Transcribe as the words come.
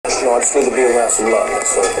I just need to be around some love.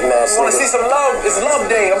 So, man, I want to see some love. It's Love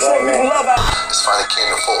Day. I'm showing people love out. It's finally came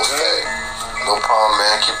to full effect. No problem,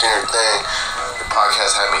 man. Keep doing your thing. The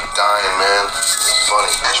podcast had me dying, man. It's funny.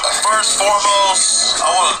 First and foremost,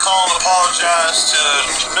 I want to call and apologize to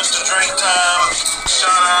Mr. Drink Time.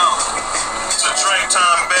 Shout out to Drink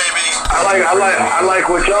Time, baby. I like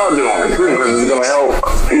what y'all doing because it's gonna help,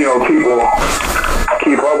 people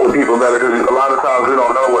keep up with people better. Because a lot of times we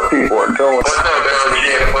don't know what people are doing. What's up, LG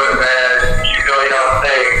and Foot, man? You know y'all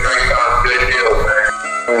thing. Drink Time's good deal, man.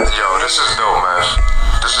 Yo, this is dope, man.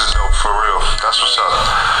 This is dope for real. That's what's up.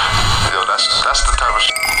 Yo, that's the type of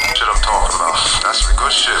shit I'm talking about. That's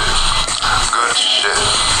good shit. Good shit.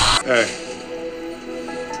 Hey.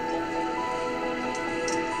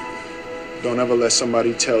 Don't ever let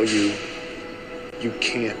somebody tell you you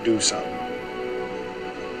can't do something.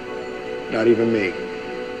 Not even me.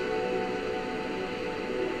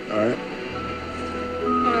 Alright?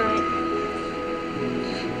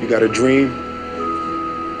 You got a dream,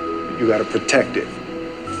 you gotta protect it.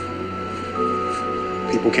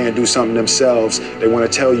 People can't do something themselves, they wanna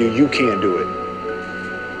tell you you can't do it.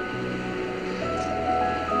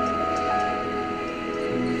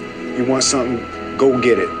 You want something, go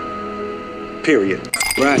get it. Period.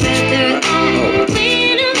 Right. Oh.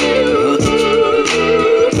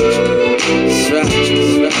 That's right.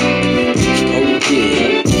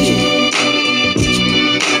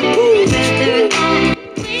 Oh, yeah.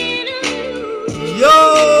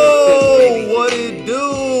 Yo, what it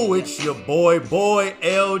do? It's your boy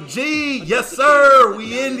LG. Yes, sir.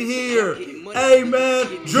 We in here. Hey, man.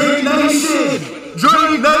 Drink Nation.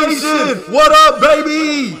 What up,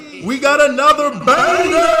 baby? We got another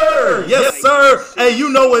banger! Yes, sir! Hey, you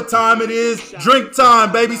know what time it is. Drink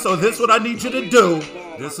time, baby. So this is what I need you to do.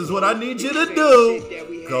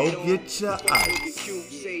 Go get your ice.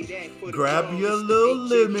 Grab your little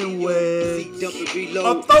lemon wedge.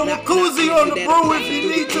 Or throw a koozie on the brew if you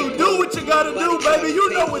need to. Do what you gotta do, baby. You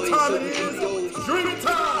know what time it is. Drink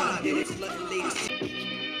time!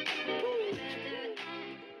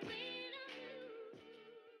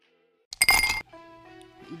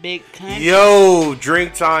 Big country. Yo,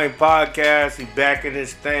 Drink Time Podcast. He back in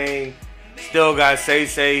this thing. Still got Say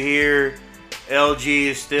here. LG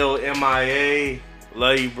is still MIA.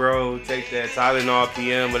 Love you, bro. Take that Tylenol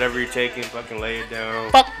PM, whatever you're taking. Fucking lay it down.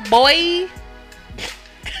 Fuck boy.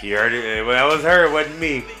 You heard it? Well, that was her. It wasn't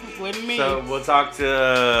me. Wasn't me. So we'll talk to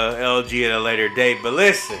LG at a later date. But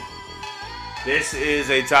listen, this is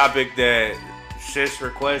a topic that Sis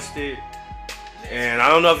requested. And I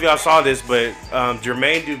don't know if y'all saw this, but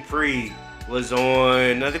Jermaine Dupri was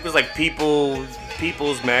on, I think it was like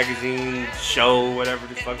People's Magazine show, whatever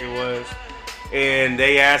the fuck it was. And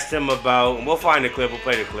they asked him about, we'll find the clip, we'll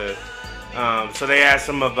play the clip. So they asked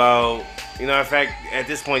him about, in fact, at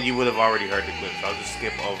this point you would have already heard the clip, so I'll just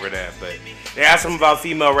skip over that. But they asked him about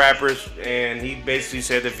female rappers, and he basically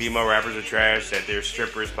said that female rappers are trash, that they're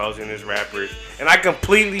strippers posing as rappers. And I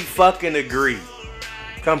completely fucking agree.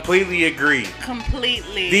 Completely agree.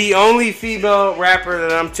 Completely. The only female rapper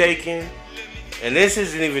that I'm taking, and this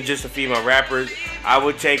isn't even just a female rapper, I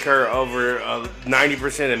would take her over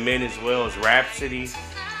 90% of men as well, is Rhapsody.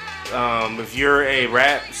 If you're a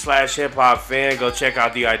rap/hip hop fan, go check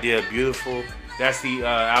out The Idea Beautiful. That's the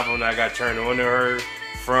album that I got turned on to her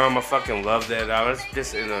from. I fucking love that album. It's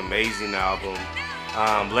just an amazing album.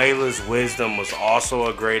 Layla's Wisdom was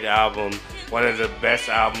also a great album. One of the best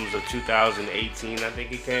albums of 2018, I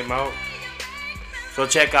think it came out. So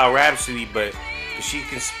check out Rhapsody, but she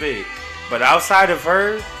can spit. But outside of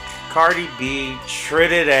her, Cardi B,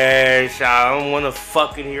 treated ass. I don't want to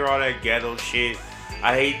fucking hear all that ghetto shit.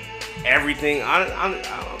 I hate everything.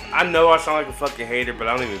 I know I sound like a fucking hater, but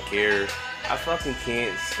I don't even care. I fucking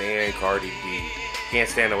can't stand Cardi B. Can't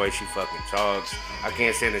stand the way she fucking talks. I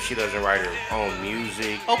can't stand that she doesn't write her own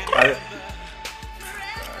music. Okay.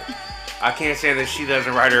 I can't stand that she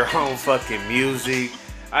doesn't write her own fucking music.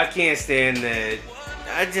 I can't stand that.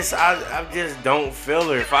 I just don't feel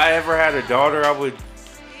her. If I ever had a daughter, I would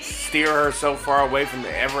steer her so far away from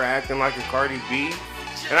ever acting like a Cardi B.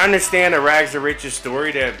 And I understand the rags to riches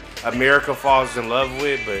story that America falls in love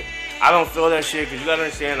with, but I don't feel that shit, because you gotta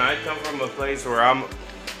understand, I come from a place where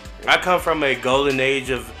I come from a golden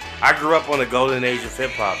age of, I grew up on the golden age of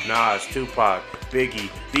hip hop. Nas, Tupac,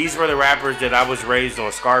 Biggie. These were the rappers that I was raised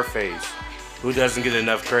on. Scarface, who doesn't get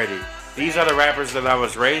enough credit. These are the rappers that I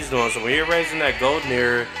was raised on. So when you're raised in that golden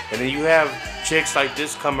era, and then you have chicks like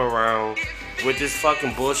this come around with this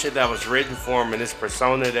fucking bullshit that was written for them, and this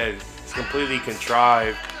persona that is completely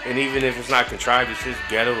contrived, and even if it's not contrived, it's just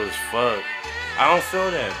ghetto as fuck. I don't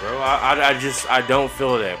feel that, bro. I don't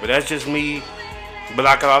feel that. But that's just me But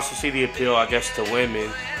I could also see the appeal, I guess, to women,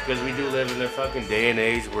 because we do live in a fucking day and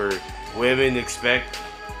age where women expect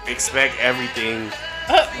everything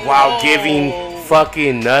while giving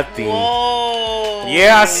fucking nothing. Whoa.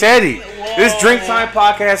 Yeah, I said it. Whoa. This Drink Time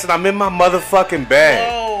podcast, and I'm in my motherfucking bag.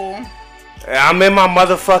 Whoa. I'm in my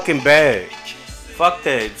motherfucking bag. Fuck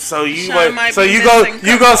that. So you Sean might so be you go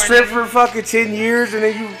missing strip for fucking 10 years and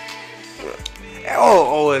then you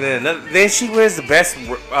and then she wins the best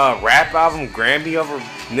rap album Grammy over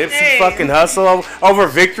Nipsey fucking Hussle over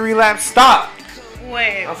Victory Lap. Stop.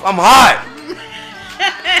 Wait. I'm hot.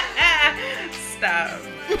 Stop.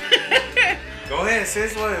 Go ahead,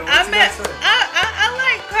 sis. What you I got to say?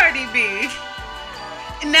 like Cardi B.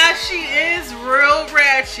 Now she is real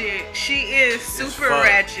ratchet. She is super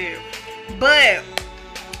ratchet. But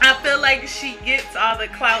I feel like she gets all the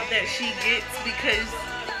clout that she gets because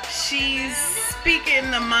she's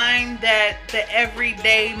speaking the mind that the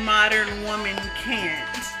everyday modern woman can't.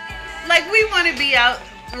 Like, we want to be out,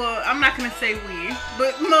 well, I'm not going to say we,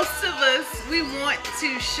 but most of us, we want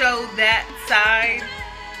to show that side,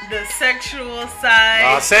 the sexual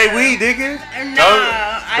side. Say we, nigga. No,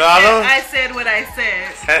 I said what I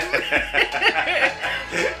said.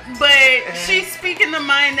 But she's speaking the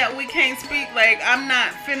mind that we can't speak. Like, I'm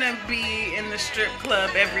not finna be in the strip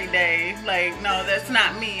club every day. Like, no, that's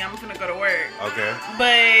not me. I'm finna go to work. Okay.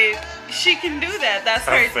 But she can do that. That's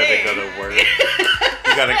her thing. I'm finna go to work.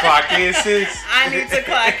 You gotta clock in, sis? I need to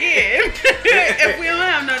clock in. If we don't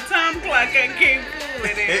have no time clock, I can't fool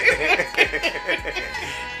with it.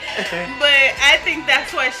 But I think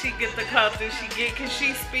that's why she gets the clout that she get, because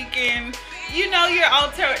she's speaking, you know, your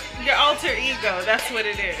alter ego. That's what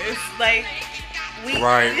it is. Like,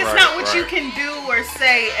 it's not what you can do or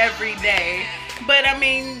say every day. But I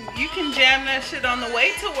mean, you can jam that shit on the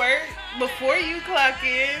way to work before you clock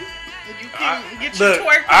in. You can get your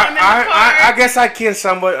twerk on in the car. I guess I can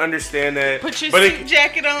somewhat understand that. Put your suit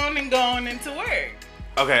jacket on and going into work.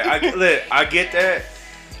 Okay, I get that.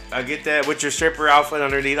 I get that with your stripper outfit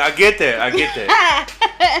underneath. I get that.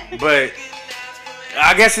 But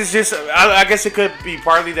I guess it's just. I guess it could be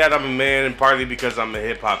partly that I'm a man and partly because I'm a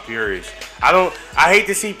hip hop purist. I hate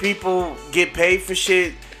to see people get paid for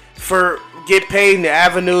shit get paid in the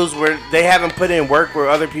avenues where they haven't put in work where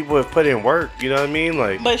other people have put in work. You know what I mean?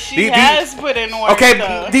 Like, but she has put in work. Okay,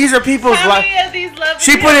 though. These are people's life.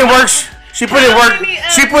 She put in work. She put in work.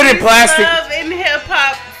 She put in plastic. Love and hip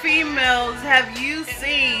hop females have you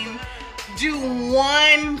seen do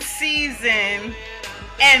one season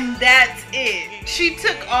and that's it? She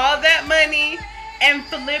took all that money and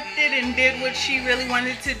flipped it and did what she really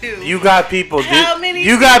wanted to do. You got people. How many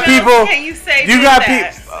you got people? Can you say you got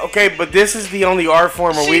that? Okay, but this is the only art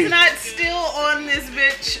form. She's not still on this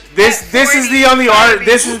bitch. This is the only art.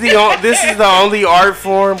 This is the only art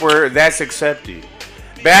form where that's accepted.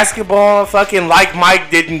 Basketball, fucking like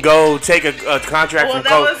Mike didn't go take a contract from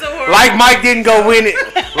Kobe. Like Mike didn't go win it.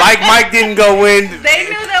 Like Mike didn't go win. They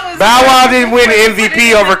knew that was. Bow Wow didn't win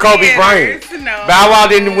MVP over Kobe Bryant. No. Bow Wow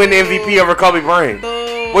didn't win MVP over Kobe Bryant.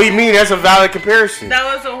 What do you mean? That's a valid comparison. That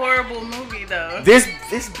was a horrible movie, though. This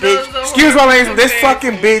bitch. Excuse my language. This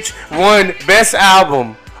fucking bitch won Best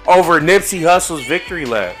Album over Nipsey Hussle's Victory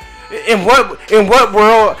Lap. In what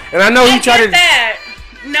world? And I know he tried to. That.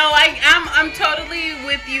 No, I'm totally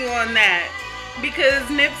with you on that, because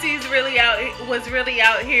Nipsey's was really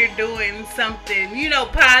out here doing something, you know,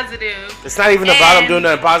 positive. It's not even about him doing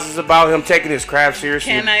nothing positive. It's about him taking his craft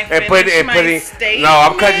seriously. Can I finish my statement? No,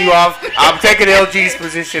 I'm cutting you off. I'm taking LG's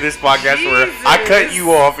position in this podcast where I cut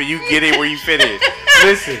you off and you get it where you fit it.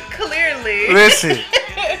 Listen. Clearly. Listen.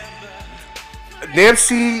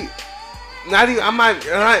 Nipsey.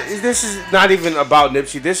 This is not even about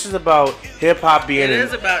Nipsey. This is about hip hop being.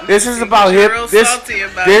 This is about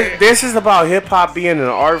hip hop being an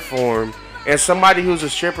art form, and somebody who's a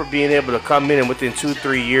stripper being able to come in and within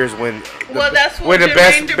 2-3 years win. That's what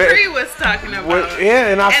Jermaine Dupri was talking about.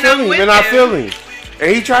 And I feel him. And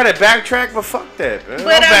he tried to backtrack, but fuck that, man.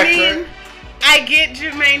 But I mean, I get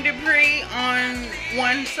Jermaine Dupri on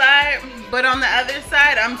one side, but on the other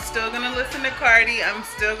side, I'm still gonna listen to Cardi. I'm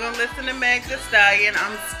still gonna listen to Meg Thee Stallion.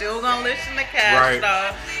 I'm still gonna listen to Cash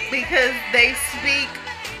Doll, because they speak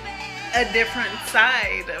a different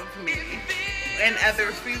side of me and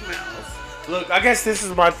other females. Look, I guess this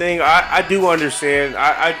is my thing. I do understand.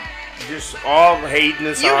 I just all hating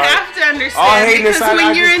aside. You have to understand, because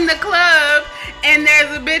when you're in the club and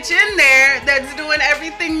there's a bitch in there that's doing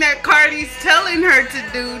everything that Cardi's telling her to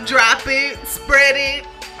do, drop it, spread it,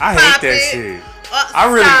 I hate that shit. I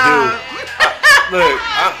really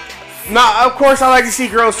do. Of course I like to see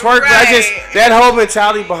girls twerk, but that whole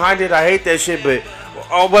mentality behind it, I hate that shit. But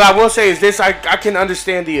what I will say is this: I can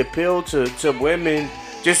understand the appeal to women,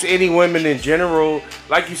 just any women in general.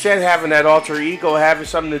 Like you said, having that alter ego, having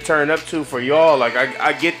something to turn up to for y'all. Like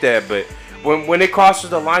I get that, but when it crosses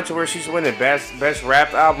the line to where she's winning best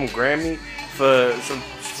rap album Grammy for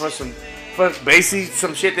basically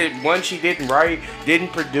some shit that one she didn't write, didn't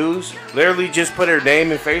produce, literally just put her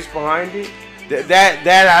name and face behind it.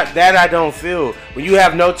 That I don't feel when you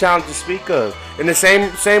have no talent to speak of. In the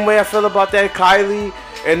same way I feel about that Kylie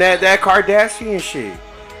and that Kardashian shit.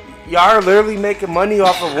 Y'all are literally making money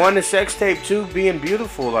off of one, a sex tape, two, being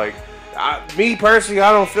beautiful. Like me personally,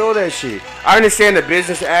 I don't feel that shit. I understand the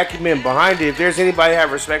business acumen behind it. If there's anybody I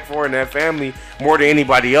have respect for in that family more than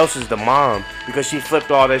anybody else, is the mom, because she flipped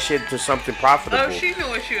all that shit to something profitable. Oh, she knew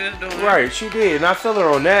what she was doing. Right, she did, and I feel her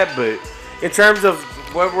on that. But in terms of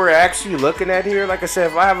what we're actually looking at here, like I said,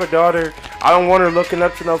 if I have a daughter, I don't want her looking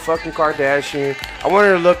up to no fucking Kardashian. I want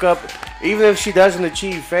her to look up, even if she doesn't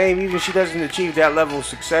achieve fame, even if she doesn't achieve that level of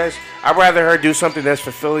success, I'd rather her do something that's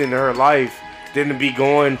fulfilling in her life than to be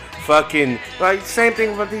going fucking, like, same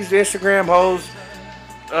thing about these Instagram hoes,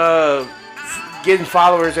 getting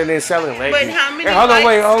followers and then selling leggings. But how many hey, hold on, likes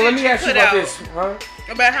wait, oh, did let me you ask you put about out? this, huh?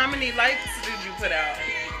 About how many likes did you put out?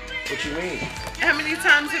 What you mean? How many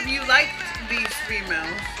times have you liked these females?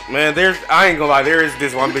 Man, I ain't gonna lie, there is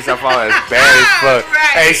this one bitch I follow that's bad as fuck.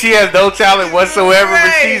 Right. Hey, she has no talent whatsoever,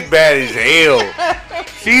 but she's bad as hell.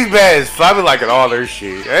 She's bad as fuck. I be liking all her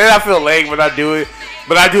shit. And I feel lame when I do it,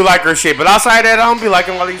 but I do like her shit. But outside that, I don't be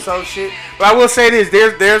liking all these old shit. But I will say this,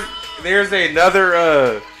 there's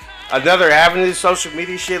another avenue to social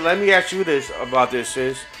media shit. Let me ask you this about this,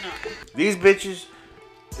 sis. These bitches,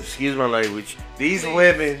 excuse my language, these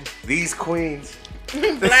women, these queens.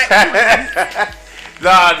 Black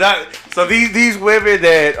So these women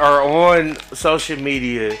that are on social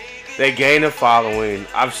media, they gain a following.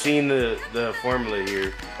 I've seen the formula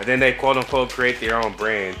here, and then they quote unquote create their own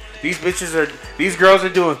brand. These girls are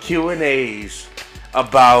doing Q&As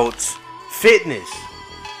about fitness.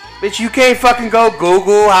 Bitch, you can't fucking go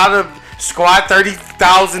Google how to squat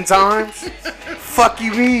 30,000 times. Fuck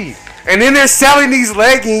you mean? And then they're selling these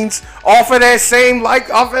leggings off of that same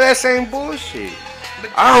bullshit.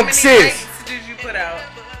 How many likes did you put out?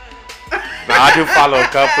 Nah, I do follow a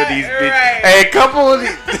couple of these bitches. Right. Hey, a couple of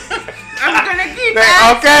these. I'm gonna keep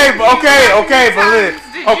Okay,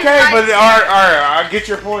 but all right, I get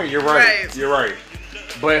your point. You're right. You're right.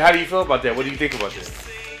 But how do you feel about that? What do you think about that?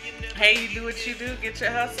 Hey, you do what you do. Get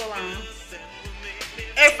your hustle on.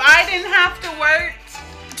 If I didn't have to work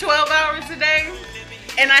 12 hours a day,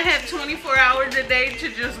 and I had 24 hours a day to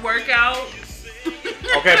just work out.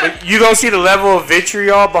 Okay, but you don't see the level of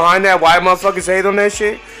vitriol behind that? Why motherfuckers hate on that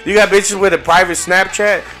shit? You got bitches with a private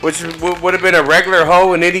Snapchat, which would have been a regular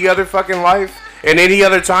hoe in any other fucking life, in any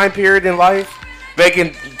other time period in life,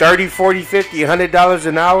 making $30, $40, $50, $100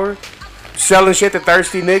 an hour, selling shit to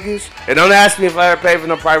thirsty niggas. And don't ask me if I ever paid for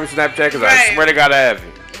no private Snapchat, because I swear to God I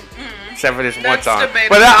haven't. Except for this one time.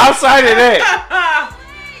 Debatable. But outside of that.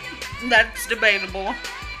 That's debatable.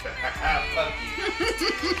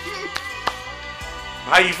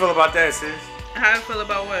 How you feel about that, sis? How I feel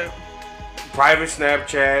about what? Private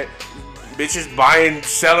Snapchat, bitches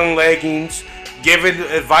selling leggings, giving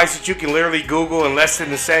advice that you can literally Google in less than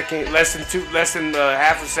half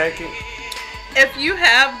a second. If you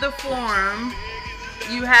have the form,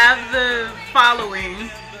 you have the following,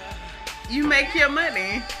 you make your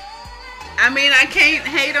money. I mean, I can't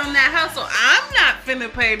hate on that hustle. I'm not finna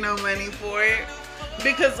pay no money for it.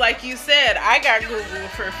 Because like you said, I got Google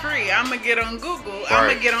for free. I'm gonna get on Google. I'm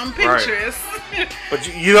gonna get on Pinterest. Right. But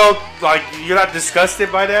you don't, like, you're not disgusted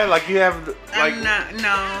by that? Like, you have, like... I'm not,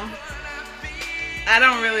 no. I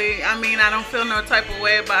don't really, I mean, I don't feel no type of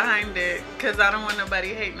way behind it. Because I don't want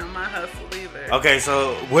nobody hating on my hustle either. Okay,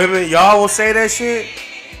 so women, y'all will say that shit?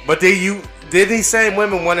 But did these same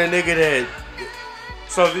women want a nigga that...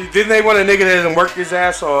 So didn't they want a nigga that hasn't worked his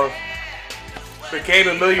ass off, became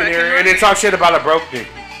a millionaire, and then talk shit about a broke nigga?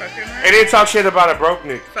 Fucking right. And then talk shit about a broke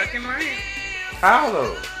nigga? Fucking right. How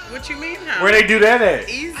though? What you mean how? Where they do that at?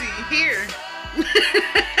 Easy, here.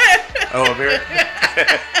 Oh, America?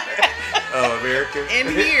 Oh, America? In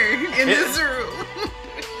here, in this room.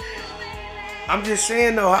 I'm just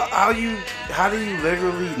saying though, how do you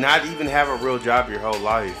literally not even have a real job your whole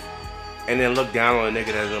life, and then look down on a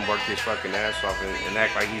nigga that doesn't work his fucking ass off and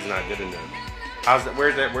act like he's not good enough? How's that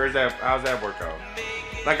work out?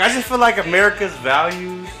 Like, I just feel like America's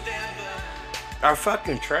values are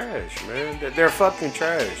fucking trash, man. They're fucking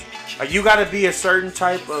trash. Like, you gotta be a certain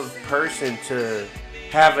type of person to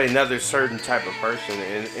have another certain type of person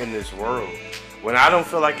in this world. When I don't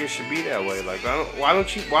feel like it should be that way. Like, why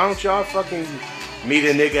don't y'all fucking meet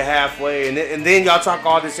a nigga halfway, and then y'all talk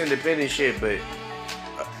all this independent shit, but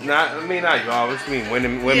not y'all. It's mean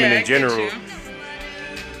women in general.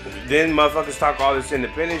 Then motherfuckers talk all this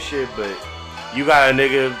independent shit, but you got a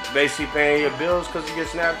nigga basically paying your bills because of your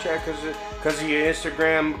Snapchat, because of your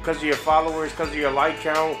Instagram, because of your followers, because of your like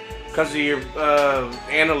count, because of your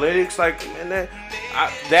analytics. Like, and that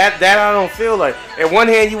I don't feel like. At one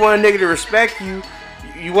hand, you want a nigga to respect you.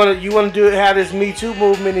 You want to have this Me Too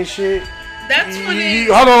movement and shit. That's when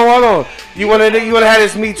hold on. You want to have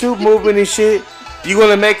this Me Too movement and shit. You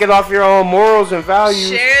want to make it off your own morals and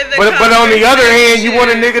values. But on the other hand, you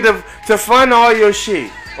want a nigga to fund all your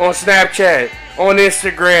shit on Snapchat, on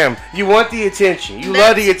Instagram. You want the attention. You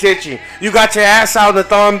love the attention. You got your ass out in the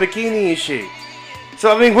thong bikini and shit.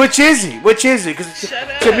 So I mean, which is it? Because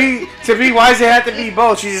to me, why does it have to be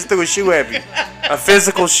both? She just threw a shoe at me, a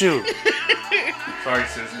physical shoe. Sorry,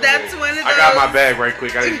 sis. That's one of those. I got my bag right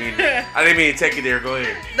quick. I didn't mean to take it there. Go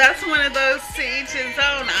ahead. That's one of those to each his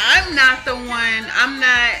own. I'm not the one.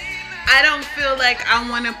 I don't feel like I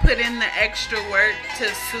want to put in the extra work to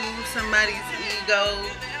soothe somebody's ego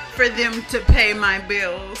for them to pay my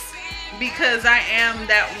bills, because I am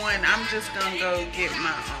that one. I'm just gonna go get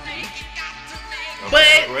my own.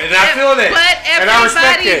 Okay. And I feel that. But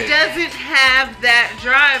everybody doesn't have that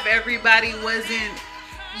drive. Everybody wasn't.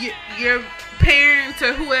 Your parents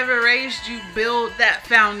or whoever raised you build that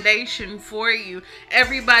foundation for you.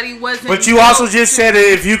 Everybody wasn't. But you also just said that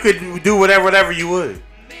if you could do whatever you would.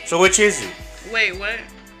 So which is it? Wait, what?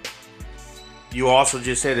 You also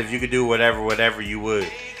just said if you could do whatever you would.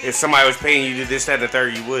 If somebody was paying you to do this, that, and the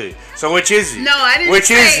third, you would. So which is it? No, I didn't which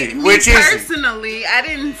say is it? me Which personally. I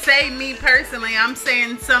didn't say me personally. I'm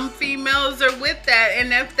saying some females are with that,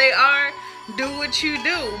 and if they are, do what you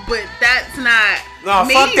do. But that's not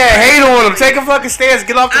me. Fuck that. Hate on them. Take a fucking stance.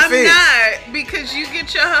 Get off the fence. I'm not, because you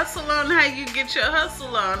get your hustle on how you get your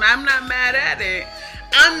hustle on. I'm not mad at it.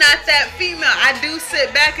 I'm not that female. I do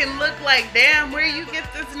sit back and look like, damn, where you get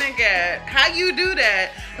this nigga at? How you do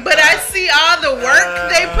that? But I see all the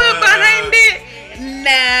work they put behind it.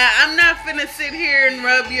 Nah, I'm not finna sit here and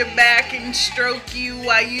rub your back and stroke you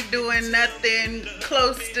while you doing nothing,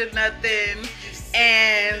 close to nothing.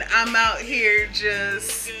 And I'm out here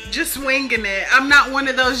just winging it. I'm not one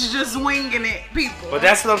of those just winging it people. But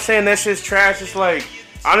that's what I'm saying. That shit's trash. It's like,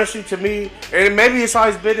 honestly, to me, and maybe it's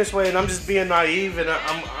always been this way, and I'm just being naive, and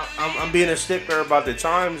I'm being a stickler about the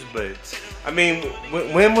times. But I mean,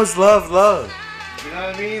 when was love? You know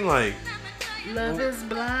what I mean? Like, love is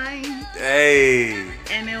blind. Hey,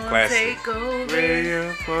 and it will classic. Take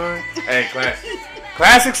over. Hey,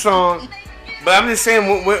 classic song. But I'm just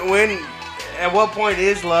saying, when at what point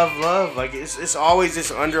is love? Like, it's always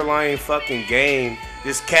this underlying fucking game.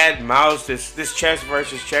 This cat and mouse, this chess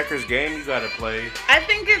versus checkers game you gotta play. I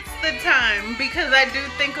think it's the time, because I do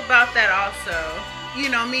think about that also. You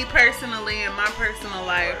know, me personally in my personal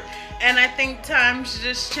life. And I think times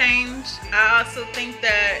just change. I also think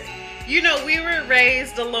that, you know, we were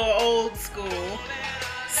raised a little old school.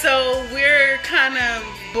 So we're kind of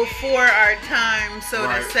before our time, so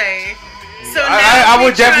to say. So now I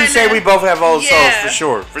would definitely say we both have old souls, for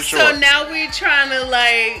sure. So now we're trying to,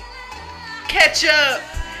 like, catch up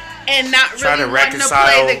and not really want to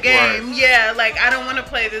play the game. Right. Yeah, like, I don't want to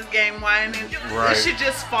play this game. Why? And it should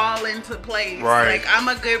just fall into place. Right. Like, I'm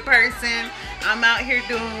a good person. I'm out here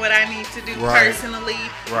doing what I need to do personally.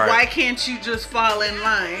 Right. Why can't you just fall in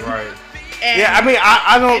line? Right. And yeah, I mean,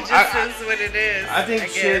 I don't. It just is what it is.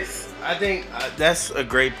 I think that's a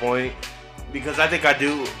great point, because I think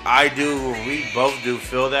we both do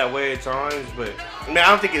feel that way at times. But I mean, I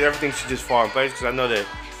don't think everything should just fall in place, because I know that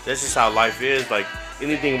that's just how life is. Like,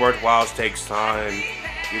 anything worthwhile takes time.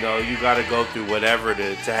 You know, you got to go through whatever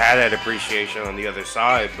to have that appreciation on the other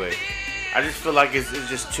side. But I just feel like it's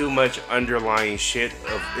just too much underlying shit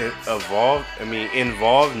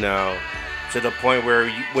involved now, to the point where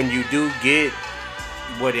when you do get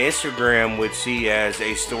what Instagram would see as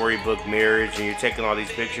a storybook marriage, and you're taking all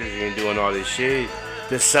these pictures and you're doing all this shit,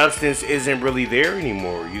 the substance isn't really there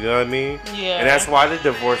anymore. You know what I mean? Yeah. And that's why the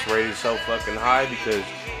divorce rate is so fucking high, because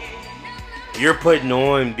you're putting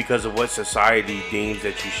on because of what society deems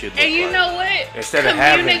that you should look like. And you know what? Instead of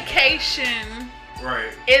having communication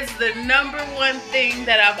is the number one thing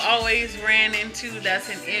that I've always ran into that's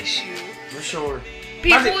an issue. For sure.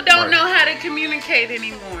 People don't know how to communicate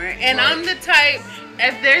anymore. And I'm the type,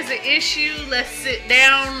 if there's an issue, let's sit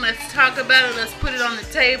down, let's talk about it, let's put it on the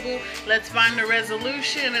table, let's find a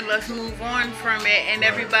resolution, and let's move on from it. And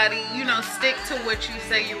everybody, you know, stick to what you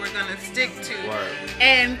say you were going to stick to.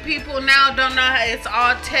 And people now don't know how, it's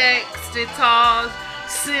all text, it's all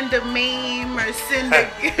send a meme or send a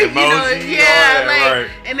Emoji, right.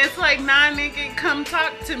 And it's like, nah, nigga, come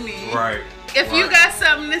talk to me. Right. If you got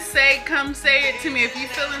something to say, come say it to me. If you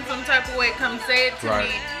feeling some type of way, come say it to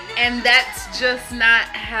me. And that's just not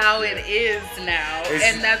how it is now,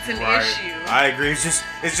 and that's an issue. I agree. It's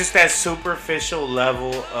just that superficial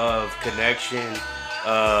level of connection,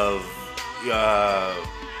 of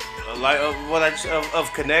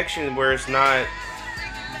connection where it's not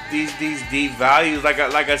these deep values. Like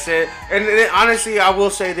I said, and honestly, I will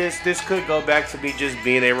say this could go back to me just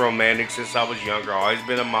being a romantic since I was younger. I've always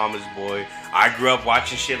been a mama's boy. I grew up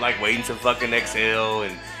watching shit like Waiting to Fucking Exhale,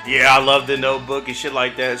 and I love The Notebook and shit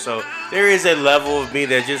like that. So there is a level of me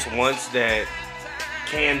that just wants that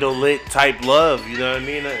candlelit type love, you know what I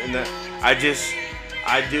mean? And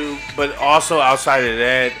I do, but also outside of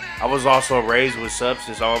that, I was also raised with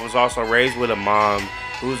substance. I was also raised with a mom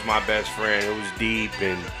who's my best friend, who's deep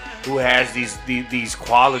and who has these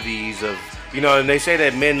qualities of, and they say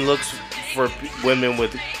that men looks for women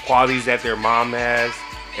with qualities that their mom has,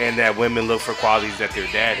 and that women look for qualities that their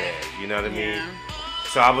dad has. You know what I mean?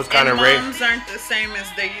 So I was kind of raised. Moms aren't the same as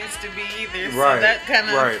they used to be either. So that kind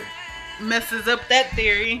of messes up that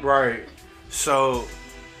theory. Right. So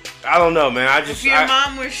I don't know, man. If your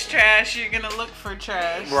mom was trash, you're gonna look for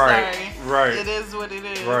trash. Right. Sorry. Right. It is what it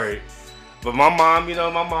is. Right. But my mom,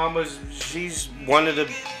 she's one of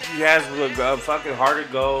she has a fucking heart of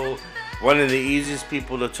gold. One of the easiest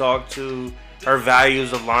people to talk to. Her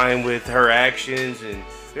values align with her actions, and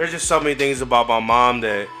there's just so many things about my mom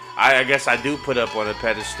that I guess I do put up on a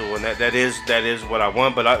pedestal, and that is what I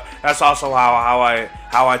want. But that's also how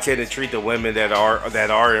I tend to treat the women that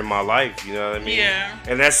are in my life. You know what I mean? Yeah.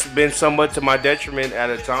 And that's been somewhat to my detriment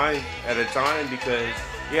at a time because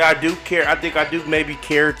I do care. I think I do maybe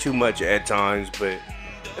care too much at times, but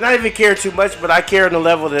not even care too much. But I care on the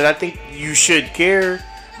level that I think you should care.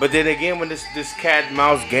 But then again, when this cat and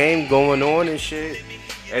mouse game going on and shit,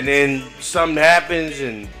 and then something happens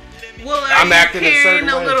and I'm acting a certain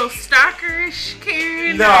way. A little stalkerish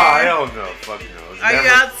Karen? No, hell no, fuck no. Are you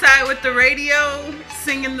outside with the radio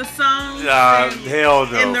singing the songs? Hell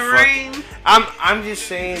no. In the rain? I'm just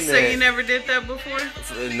saying that. So you never did that before?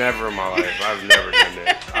 Never in my life. I've never done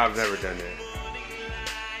that. I've never done that.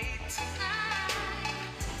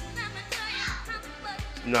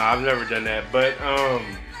 No, I've never done that. But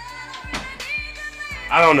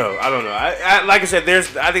I don't know. I like I said,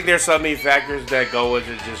 I think there's so many factors that go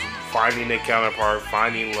into just finding a counterpart,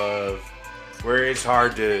 finding love, where it's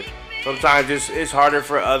hard to. Sometimes it's harder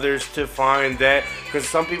for others to find that, because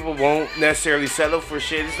some people won't necessarily settle for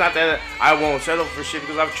shit. It's not that I won't settle for shit,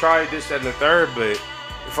 because I've tried this, that, and the third, but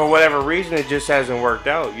for whatever reason, it just hasn't worked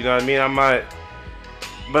out. You know what I mean?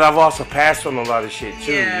 But I've also passed on a lot of shit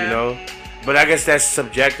too. You know. But I guess that's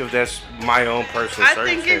subjective. That's my own personal circumstance. I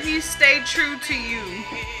think if you stay true to you,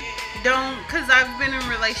 because I've been in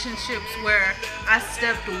relationships where I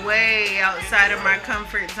stepped way outside of my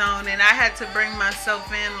comfort zone and I had to bring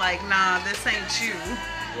myself in like, nah, this ain't you.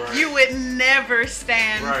 Right. You would never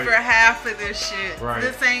stand for half of this shit. Right.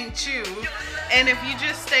 This ain't you. And if you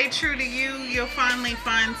just stay true to you, you'll finally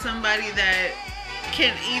find somebody that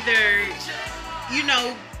can either,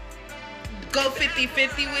 go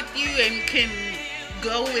 50-50 with you and can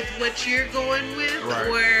go with what you're going with,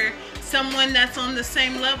 or someone that's on the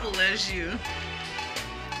same level as you,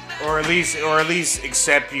 or at least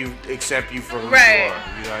accept you for who you are.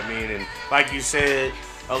 You know what I mean? And like you said,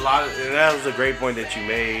 and that was a great point that you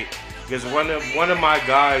made, because one of my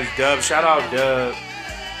guys, Dub, shout out Dub,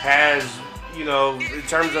 has, in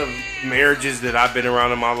terms of marriages that I've been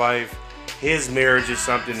around in my life, his marriage is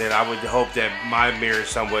something that I would hope that my marriage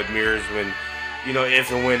somewhat mirrors when,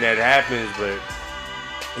 if and when that happens. But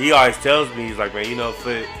he always tells me, he's like, man, for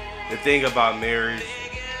the thing about marriage,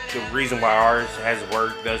 the reason why ours has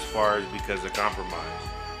worked thus far is because of compromise.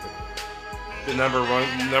 The number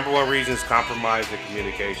one reason is compromise and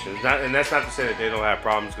communication. And that's not to say that they don't have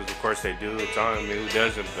problems, because of course they do. It's on, who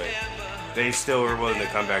doesn't? But they still are willing to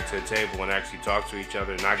come back to the table and actually talk to each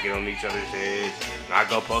other, not get on each other's heads, not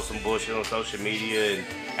go post some bullshit on social media and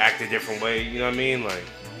act a different way. You know what I mean?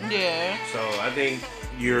 So I think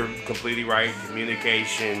you're completely right.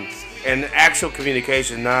 Communication, and actual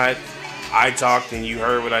communication, not I talked and you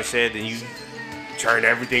heard what I said and you turned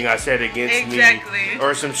everything I said against me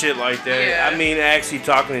or some shit like that. Yeah. I mean, actually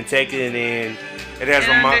talking and taking it in. It has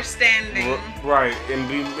understanding. Right,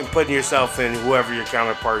 and putting yourself in whoever your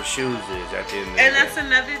counterpart's shoes is at the end of the day. And that's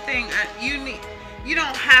another thing. You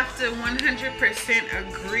don't have to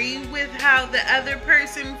 100% agree with how the other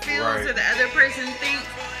person feels or the other person thinks,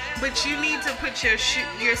 but you need to put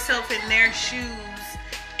yourself in their shoes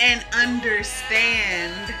and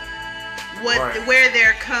understand where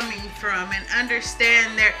they're coming from and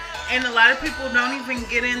understand their. And a lot of people don't even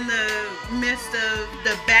get in the midst of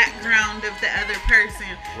the background of the other person.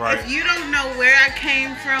 Right. If you don't know where I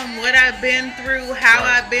came from, what I've been through, how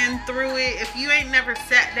I've been through it, if you ain't never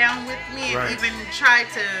sat down with me and even tried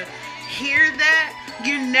to hear that,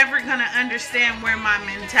 you're never gonna understand where my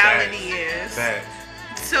mentality is.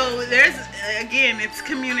 So there's, again, it's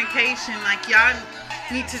communication. Like, y'all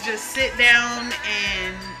need to just sit down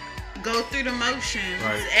and go through the motions.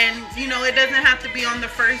 And you know, it doesn't have to be on the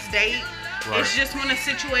first date. It's just when a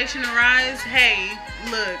situation arises, hey,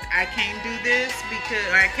 look, I can't do this because,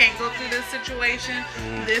 or I can't go through this situation,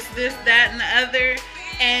 this, that, and the other.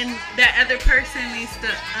 And that other person needs to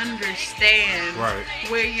understand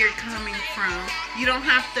where you're coming from. You don't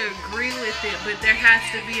have to agree with it, but there has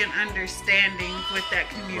to be an understanding with that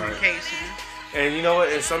communication. And you know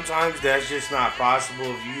what? And sometimes that's just not possible.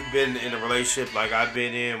 If you've been in a relationship like I've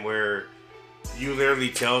been in, where you literally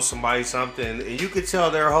tell somebody something, and you could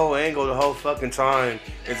tell their whole angle the whole fucking time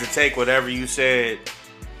is to take whatever you said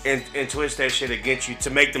and twist that shit against you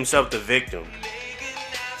to make themselves the victim.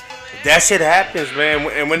 That shit happens, man.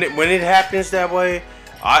 And when it happens that way,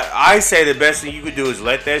 I say the best thing you could do is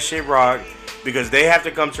let that shit rock, because they have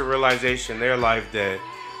to come to a realization in their life that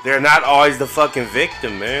they're not always the fucking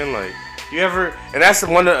victim, man. Like, you ever, and that's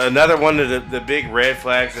another one of the big red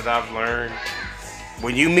flags that I've learned.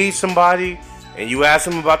 When you meet somebody and you ask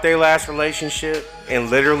them about their last relationship and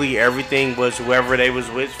literally everything was whoever they was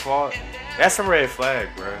with fault, that's a red flag,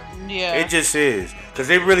 bro. Yeah. It just is. Because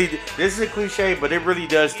it really, this is a cliche, but it really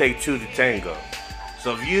does take two to tango.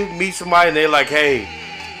 So if you meet somebody and they're like, hey,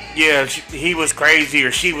 yeah, he was crazy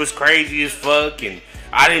or she was crazy as fuck, and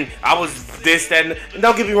I was this, that, and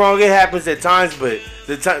don't get me wrong, it happens at times, but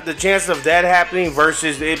the chance of that happening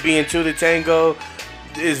versus it being two to tango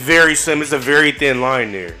is very slim. It's a very thin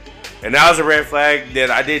line there. And that was a red flag that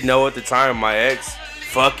I didn't know at the time. My ex,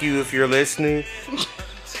 fuck you if you're listening.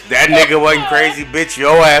 That nigga wasn't crazy, bitch.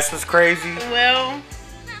 Your ass was crazy. Well,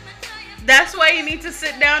 that's why you need to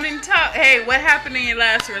sit down and talk. Hey, what happened in your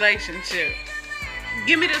last relationship?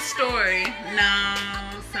 Give me the story.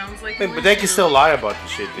 No, sounds like. But they can still lie about the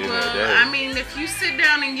shit, dude. Well, I mean, if you sit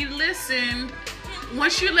down and you listen,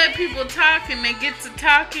 once you let people talk and they get to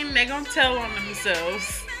talking, they gonna tell on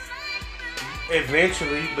themselves.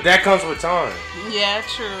 Eventually, but that comes with time. Yeah,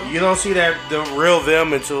 true. You don't see that the real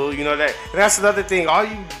them until you know that. And that's another thing. All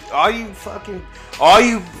you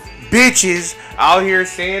bitches out here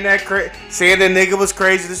saying that nigga was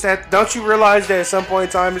crazy. This, that. Don't you realize that at some point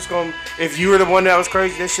in time it's gonna, if you were the one that was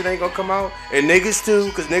crazy, that shit ain't gonna come out. And niggas too,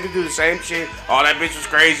 because niggas do the same shit. Oh, that bitch was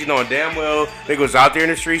crazy, knowing damn well nigga was out there in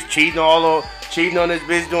the streets cheating on this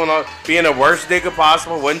bitch, being the worst nigga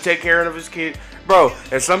possible, wouldn't take care of his kid. Bro,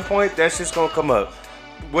 at some point that shit's gonna come up.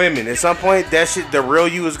 Women, at some point that shit, the real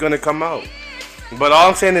you is gonna come out. But all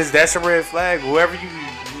I'm saying is that's a red flag. Whoever you,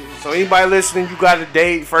 so anybody listening, you got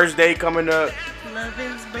a first date coming up. Love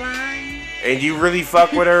is blind. And you really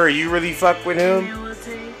fuck with her, or you really fuck with him.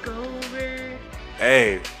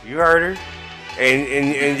 Hey, you heard her.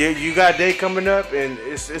 And you got a date coming up, and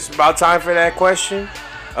it's about time for that question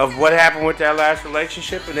of what happened with that last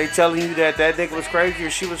relationship, and they telling you that nigga was crazy or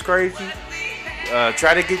she was crazy.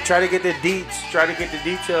 Try to get the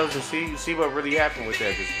details and see what really happened with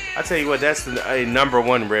that. 'Cause I tell you what, that's a number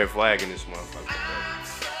one red flag in this motherfucker.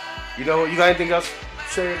 You know, you got anything else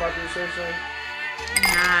to say about this, son?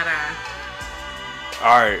 Nada.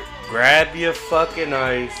 All right, grab your fucking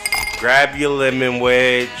ice, grab your lemon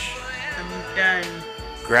wedge. I'm done.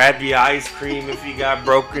 Grab your ice cream if you got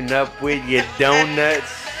broken up with your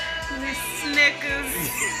donuts. Snickers.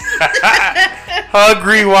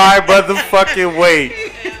 Hungry, why motherfucking wait?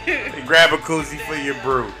 Grab a koozie for your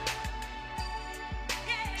brew.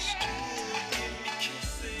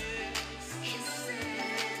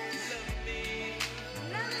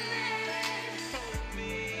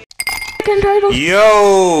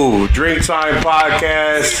 Yo, Drink Time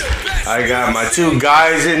Podcast. I got my two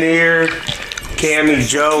guys in here, Cammy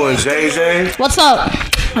Joe and Zay Zay. What's up?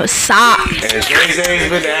 What's up? And Zay Zay's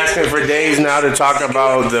been asking for days now to talk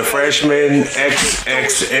about the freshman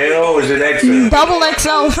XXL. Is it XL? Double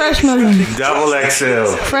XL freshman. Double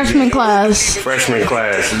XL. Freshman class. Freshman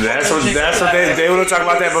class. That's what they want to talk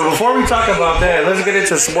about that. But before we talk about that, let's get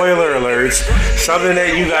into spoiler alerts. Something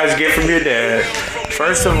that you guys get from your dad.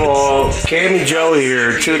 First of all, Cammy Joe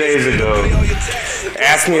here 2 days ago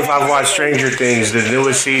asked me if I've watched Stranger Things, the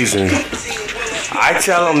newest season. I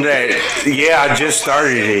tell him that, yeah, I just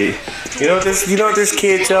started it. You know what this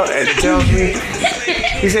kid tells me?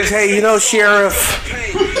 He says, hey, you know, Sheriff,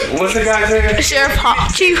 What's the guy's name?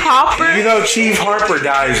 Chief Hopper. You know Chief Harper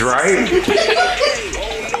dies, right?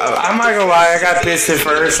 I'm not gonna lie, I got pissed at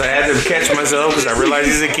first. I had to catch myself because I realized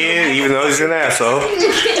he's a kid, even though he's an asshole.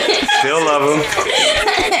 Still love him.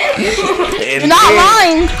 And You're not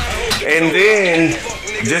lying. And then,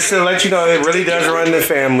 just to let you know, it really does run in the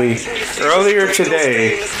family. Earlier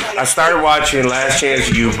today, I started watching Last Chance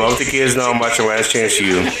U. Both the kids know I'm watching Last Chance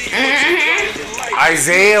U.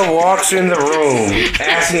 Isaiah walks in the room,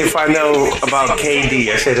 asking if I know about KD.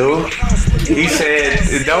 I said, who? He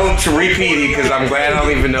said, don't repeat it because I'm glad I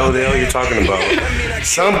don't even know the hell you're talking about.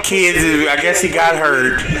 Some kids, I guess he got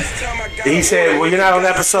hurt. He said, well, you're not on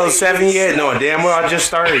episode 7 yet? No, damn well, I just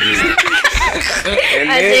started it. And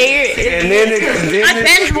then I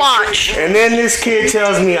binge watch. And then this kid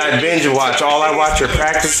tells me I binge watch. All I watch are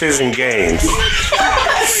practices and games.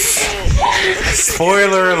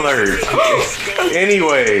 Spoiler alert.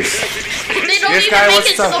 Anyways. They don't even make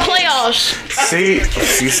it to the playoffs. See,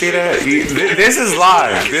 you see that? This is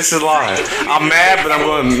live. This is live. I'm mad, but I'm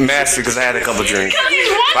going to master because I had a couple drinks.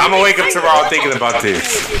 But I'm going to wake up tomorrow thinking about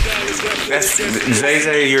this. That's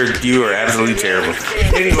Zay, you are absolutely terrible.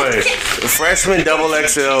 Anyways, freshman double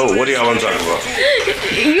XL, what do y'all want to talk about?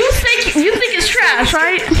 You think it's trash,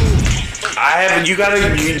 right? I haven't.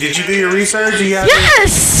 Did you do your research?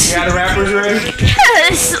 Yes. You got the rappers ready?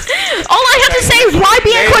 Yes. All I have to say is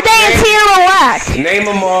YBN Cordae and Tierra Whack. Name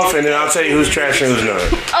them off, and then I'll tell you who's trash and who's not.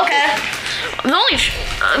 Okay. The only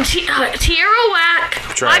Tierra Whack,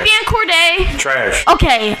 YBN Cordae. Trash.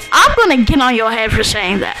 Okay, I'm gonna get on your head for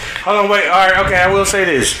saying that. Hold on, wait. All right, okay. I will say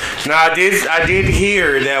this. Now, I did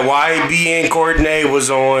hear that YBN Cordae was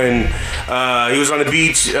on. He was on the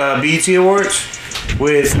BET Awards.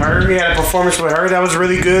 With her, he had a performance with her that was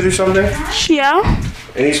really good or something? Yeah.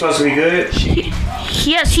 And he's supposed to be good?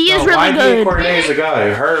 Yes, he is really good. YBN Cordae is the guy.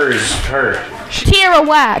 Her is her. Tierra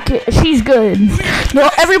Whack, she's good. No,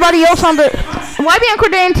 everybody else on the YBN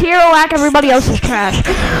Cordae and Tierra Whack, everybody else is trash.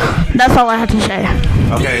 That's all I have to say.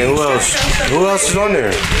 Okay, and who else? Who else is on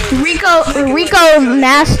there? Rico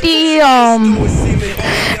Nasty,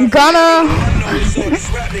 Gunna,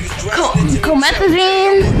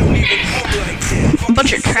 Comethazine. A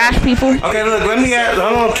bunch of trash people. Okay, look, let me ask.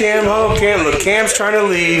 Hold on, Cam. Look, Cam's trying to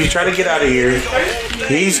leave. He's trying to get out of here.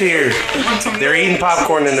 He's here. They're eating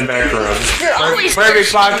popcorn in the background.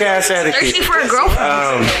 Perfect podcast etiquette. Thirsty for a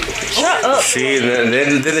girlfriend. Shut up. See, then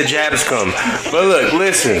the jabs come. But look,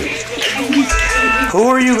 listen. Who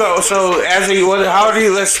are you go? So, how old are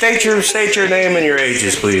you? Let's state your name and your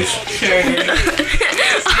ages, please.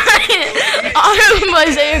 I'm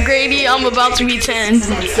Isaiah Grady. I'm about to be 10.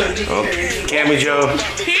 Oh, Cammy Joe.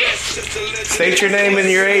 State your name and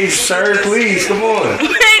your age, sir, please. Come on.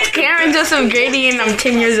 It's Cameron Joseph Grady, and I'm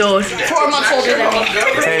 10 years old. 4 months older than me.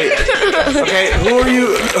 Okay, who are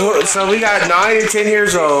you? So we got 9 and 10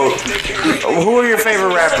 years old. Who are your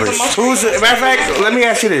favorite rappers? Matter of fact, let me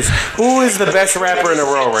ask you this. Who is the best rapper in the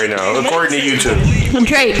world right now, according to you two?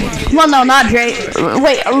 Drake. Well, no, not Drake.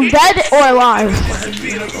 Wait, dead or alive?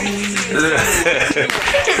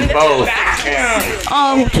 Both.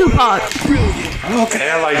 Tupac. Okay,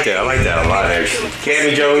 I like that a lot, actually.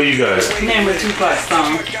 Cammy Joe, who you guys? Name a Tupac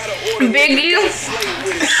song. Biggie.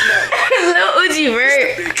 Lil Uzi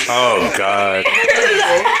Vert. Oh, God.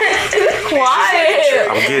 Quiet.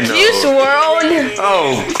 I'm getting Juice old. WRLD.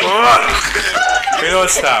 Oh, God. You know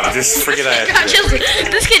what? Stop. Just forget I had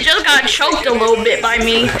to. This kid just got choked a little bit by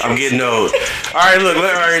me. I'm getting old. All right, look. All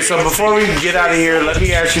right, so before we get out of here, let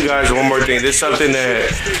me ask you guys one more thing. This is something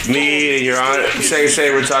that me and your aunt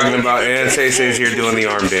Say we're talking about, and Say's here doing the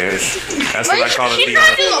arm dance. That's what I call it.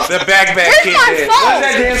 The back Where's kid my dance. phone? What's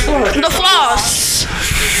that dance for? The floss.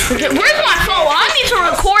 Okay, where's my phone? I need to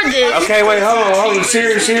record this. Okay, wait, hold on.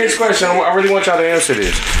 Serious question. I really want y'all to answer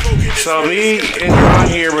this. So me and your aunt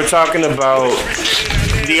here, we're talking about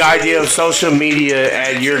the idea of social media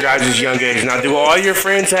at your guys' young age. Now, do all your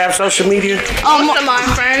friends have social media? Most of my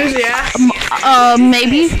friends, yeah.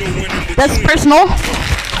 Maybe. That's personal.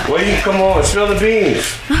 Come on, spill the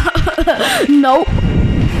beans. Nope.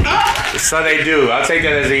 So they do. I'll take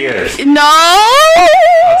that as a yes. No.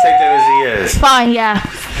 I'll take that as a yes. Fine, yeah.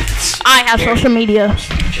 I have social media.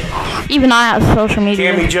 Even I have social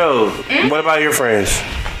media. Cammy Joe, what about your friends?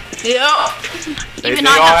 Yep. They all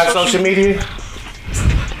have social media?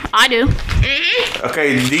 I do.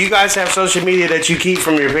 Okay, do you guys have social media that you keep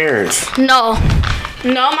from your parents? No.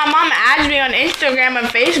 No, my mom adds me on Instagram and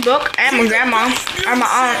Facebook, and my grandma, or my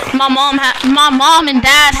aunt. My mom and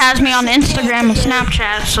dad has me on Instagram and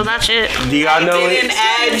Snapchat, so that's it. Do y'all know Didn't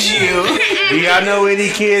add you. Do y'all know any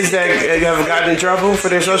kids that have gotten in trouble for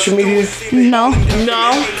their social media? No.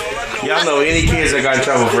 Y'all know any kids that got in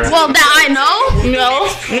trouble for that? Well, that I know. No,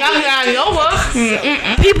 not that I know of.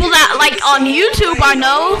 People that like on YouTube, I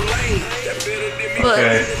know. But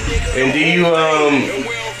Okay. And do you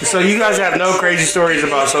so you guys have no crazy stories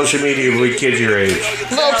about social media with kids your age?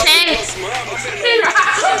 Lil Tay.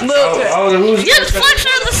 Who's You're the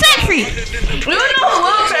flexer of the century. You know who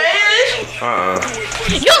Lil Tay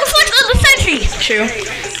is? You're the flexer of the century. True.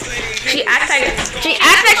 She acts like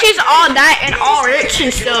she's all that and all rich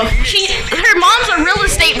and stuff. Her mom's a real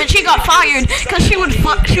estate, but she got fired because she would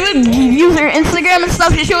use her Instagram and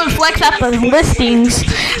stuff, and she would flex at the listings,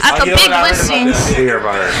 at the big listings.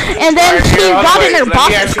 And then she got in her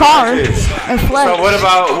boss's car and flexed. So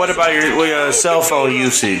what about your cell phone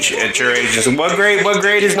usage at your age? What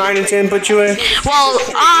grade is 9 and 10 put you in? Well,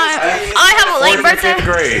 I have a late birthday. 5th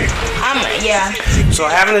grade. Yeah. So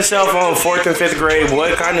having a cell phone 4th and 5th grade,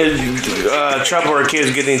 what kind of trouble are kids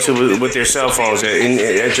getting into with their cell phones at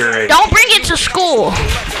your age? Don't bring it to school.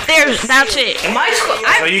 That's it. My school.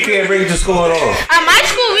 So you can't bring it to school at all? At my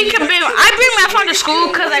school, I bring my phone to school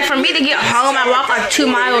because like for me to get home, I walk like 2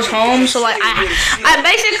 miles home. So like I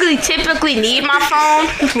basically typically need my phone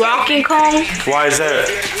walking home. Why is that?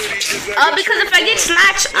 Because if I get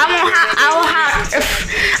snatched, if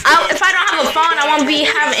I don't have a phone, I won't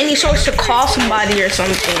have any source to call somebody or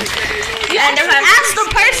something. And if I ask the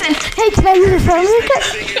person, hey, can I use your phone real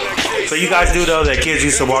quick? So you guys do know that kids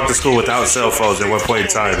used to walk to school without cell phones at one point in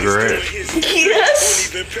time, correct?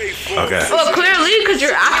 Yes. Okay. Well, clearly, because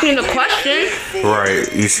you're asking the question. Right.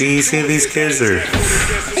 You see these kids are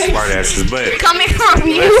smart asses, but coming from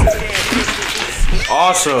you.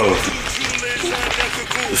 Also,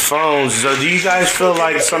 phones. So do you guys feel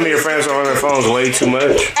like some of your friends are on their phones way too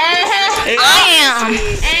much? I am.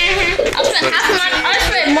 I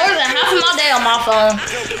spend more than half of my day on my phone.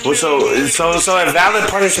 Well, so a valid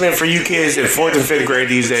punishment for you kids in 4th and 5th grade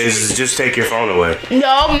these days is just take your phone away.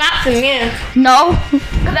 No, not for me. No.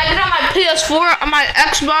 Because I get on my PS4, on my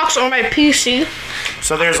Xbox, or my PC.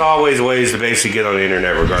 So there's always ways to basically get on the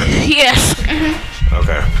internet regardless. Yes.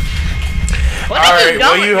 Okay. All right,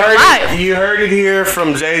 well, you heard it here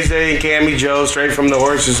from Zay Zay and Cammy Joe, straight from the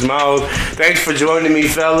horse's mouth. Thanks for joining me,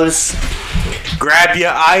 fellas. Grab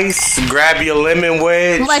your ice, grab your lemon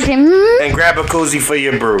wedge, and grab a koozie for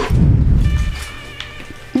your brew.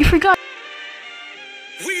 You forgot.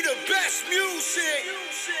 We the best music.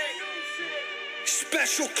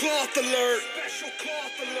 Special cloth alert.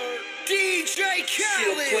 DJ Khaled.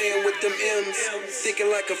 Still playing with them M's, thinking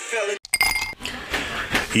like a felon.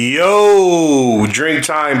 Yo, Drink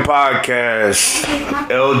Time Podcast.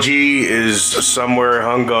 LG is somewhere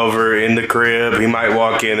hungover in the crib. He might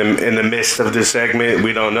walk in the midst of this segment.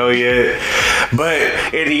 We don't know yet. But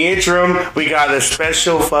in the interim, we got a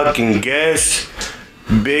special fucking guest.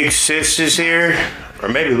 Big Sis is here. Or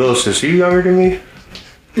maybe Little Sis. Are you younger than me?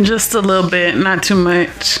 Just a little bit, not too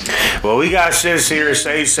much. Well, we got Sis here.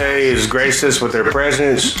 Say is graced us with her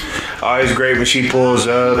presence. Always great when she pulls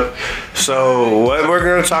up. So what we're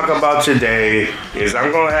going to talk about today is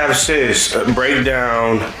I'm going to have Sis break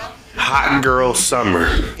down Hot Girl Summer.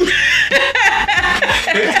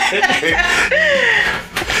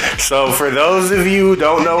 So for those of you who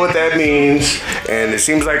don't know what that means, and it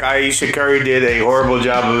seems like Ayesha Curry did a horrible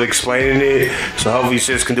job of explaining it, so hopefully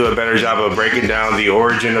Sis can do a better job of breaking down the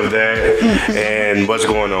origin of that and what's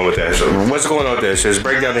going on with that. So what's going on with that, Sis?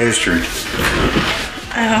 Break down the history.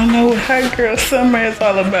 I don't know what Hot Girl Summer is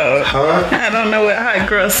all about. Huh? I don't know what Hot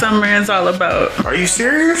Girl Summer is all about. Are you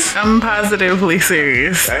serious? I'm positively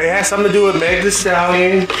serious. It has something to do with Meg Thee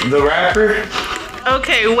Stallion, the rapper?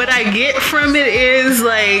 Okay, what I get from it is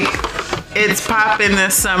like, it's popping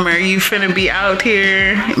this summer. You finna be out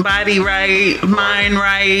here, body right, mind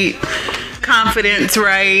right, confidence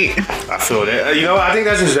right. I feel that. You know, I think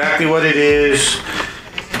that's exactly what it is.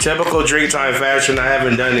 Typical Drink Time fashion. I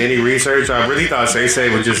haven't done any research. I really thought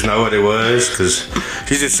Say would just know what it was because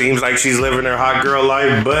she just seems like she's living her hot girl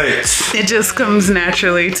life, but it just comes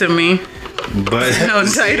naturally to me. But no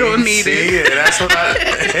title needed. Yeah, that's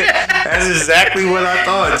exactly what I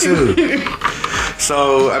thought too.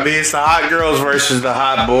 So I mean, it's the hot girls versus the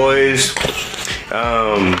hot boys.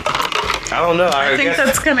 I don't know. I think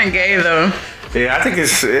that's kind of gay though. Yeah, I think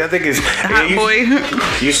it's hot boy.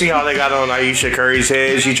 You see how they got on Ayesha Curry's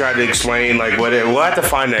head? She tried to explain like what it. We'll have to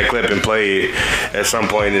find that clip and play it at some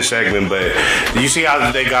point in the segment. But you see how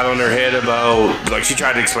they got on her head about like she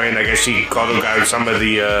tried to explain. I guess she got some of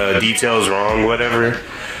the details wrong, whatever.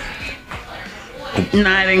 No,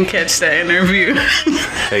 I didn't catch that interview.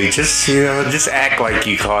 Hey, just act like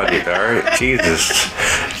you caught it, all right? Jesus,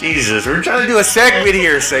 we're trying to do a segment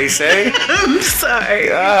here, Say. I'm sorry.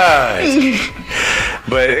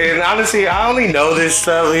 But and honestly, I only know this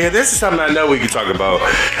stuff. Yeah, this is something I know we can talk about.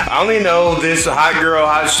 I only know this hot girl,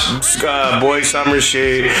 hot boy summer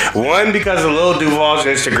shit. One, because of Lil Duval's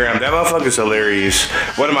Instagram. That motherfucker's hilarious.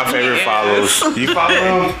 One of my favorite follows. You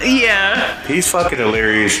follow him? Yeah. He's fucking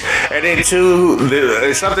hilarious. And then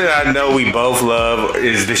two, something I know we both love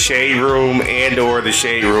is the Shade Room and/or the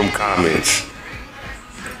Shade Room comments.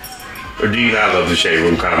 Or do you not love the Shade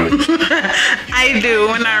Room comments? I do.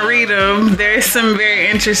 When I read them, there's some very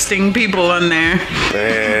interesting people on there.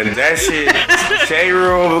 Man, that shit, Shade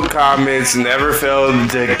Room comments never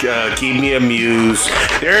failed to keep me amused.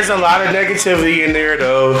 There's a lot of negativity in there,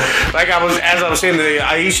 though. Like as I was saying, the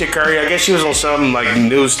Ayesha Curry, I guess she was on some like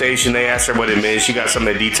news station. They asked her what it meant. She got some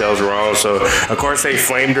of the details wrong. So, of course, they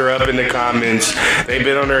flamed her up in the comments. They've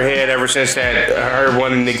been on her head ever since that her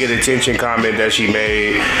wanting to get attention comment that she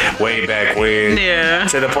made way back when. Yeah.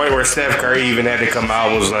 To the point where Steph Curry even had to come out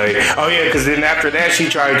and was like, oh yeah, because then after that she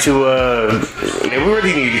tried to, and we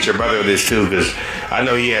really need to get your brother on this too, because I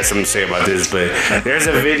know he has something to say about this, but there's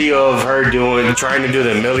a video of her trying to do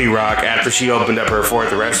the Millie Rock after she opened up her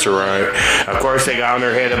 4th restaurant. Of course they got on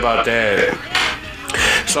her head about that.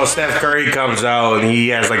 So Steph Curry comes out and he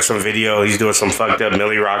has like some video. He's doing some fucked up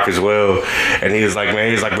Millie Rock as well. And he was like, man,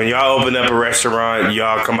 he's like, when y'all open up a restaurant,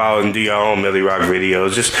 y'all come out and do your own Millie Rock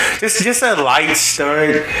videos. Just a light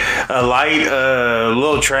stunt, a light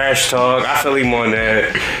little trash talk. I feel him on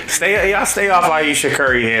that. Y'all stay off Ayesha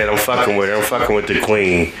Curry head. I'm fucking with her. I'm fucking with the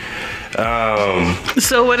queen.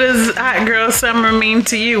 So what does Hot Girl Summer mean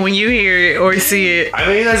to you when you hear it or see it? I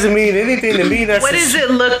mean, it doesn't mean anything to me. What does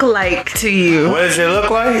it look like to you? What does it look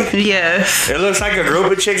like? Yes. It looks like a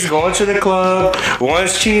group of chicks going to the club.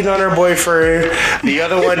 One's cheating on her boyfriend. The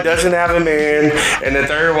other one doesn't have a man. And the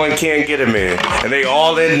third one can't get a man. And they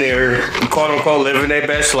all in there, quote unquote, living their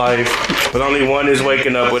best life. But only one is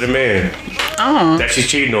waking up with a man. Oh. That she's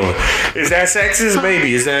cheating on. Is that sexist?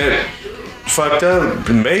 Maybe. Is that fucked up?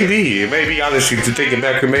 Maybe. Honestly, to thinking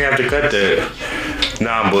back, we may have to cut that.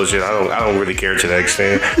 Nah, I'm bullshit. I don't really care to that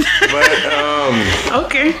extent. But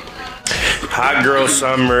okay. Hot Girl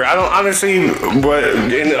Summer. I don't honestly, but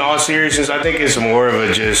in all seriousness, I think it's more of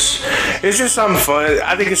it's just something fun.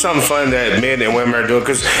 I think it's something fun that men and women are doing,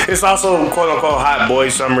 because it's also quote unquote hot boy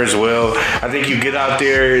summer as well. I think you get out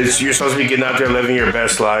there, you're supposed to be getting out there living your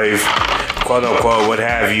best life, quote unquote, what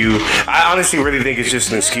have you. I honestly really think it's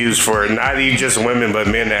just an excuse for not even just women, but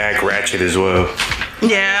men to act ratchet as well.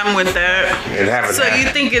 Yeah, I'm with that. So you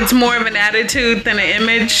think it's more of an attitude than an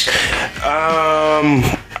image?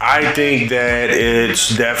 I think that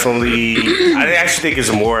it's definitely, I actually think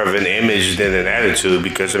it's more of an image than an attitude,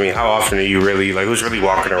 because I mean, how often are you really, like, who's really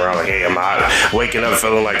walking around like, hey, I'm hot, waking up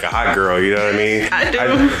feeling like a hot girl, you know what I mean? I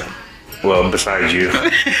do. Well, besides you.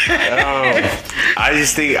 I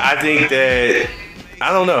think that,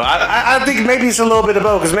 I don't know. I think maybe it's a little bit of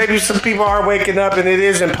both, because maybe some people are waking up and it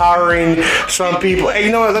is empowering some people. Hey,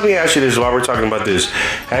 you know what? Let me ask you this while we're talking about this.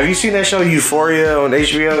 Have you seen that show Euphoria on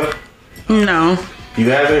HBO? No. You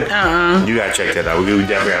haven't? You gotta check that out. We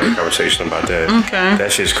definitely have a conversation about that. Okay. That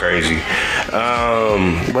shit's crazy.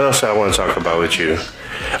 What else I want to talk about with you?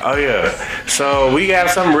 Oh yeah. So we have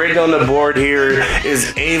something written on the board here.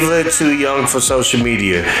 Is Ava too young for social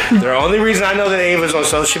media? The only reason I know that Ava's on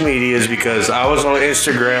social media is because I was on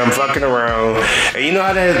Instagram fucking around, and you know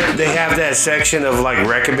how they have that section of like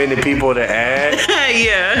recommended people to add?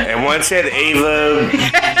 Yeah. And one said Ava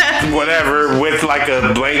whatever with like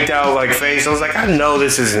a blanked out like face. I was like, I know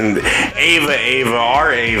this isn't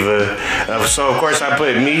our Ava. So of course I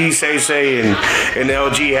put me, Say, and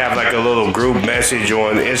LG have like a little group message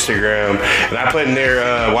on Instagram, and I put in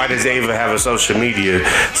there, why does Ava have a social media?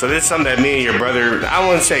 So this is something that me and your brother, I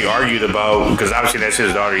wouldn't say argued about, because obviously that's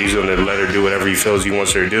his daughter. He's going to let her do whatever he feels he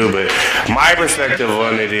wants her to do. But my perspective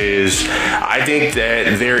on it is, I think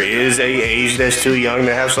that there is a age that's too young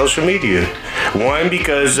to have social media. One,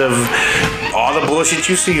 because of all the bullshit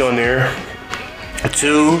you see on there.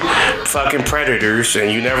 Two, fucking predators,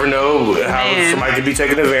 and you never know how somebody could be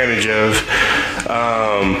taken advantage of.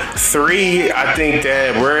 Three, I think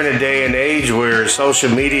that we're in a day and age where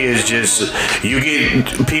social media is just,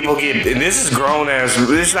 people get, and this is grown ass,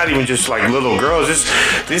 this is not even just like little girls,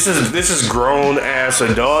 this is grown ass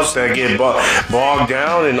adults that get bogged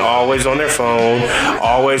down and always on their phone,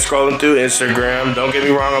 always scrolling through Instagram. Don't get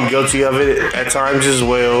me wrong, I'm guilty of it at times as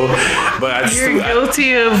well. But You're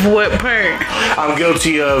guilty of what part? I'm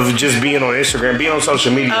guilty of just being on Instagram, being on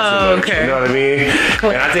social media. Oh, okay. You know what I mean?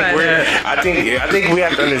 And I think we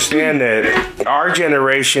have to understand that our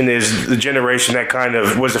generation is the generation that kind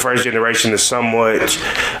of was the first generation to somewhat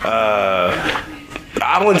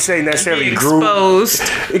I wouldn't say necessarily grew. Exposed.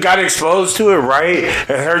 It got exposed to it, right?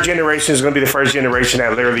 And her generation is going to be the first generation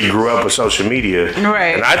that literally grew up with social media,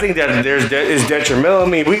 right? And I think that it's detrimental. I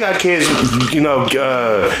mean, we got kids,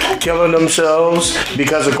 killing themselves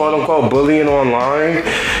because of quote unquote bullying online.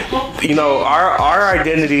 Our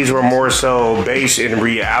identities were more so based in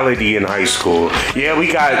reality in high school. Yeah,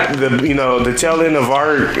 we got the tail end of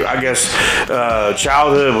our, I guess,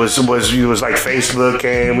 childhood was like Facebook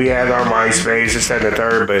came. We had our MySpace, this, that, and the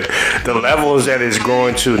third. But the levels that it's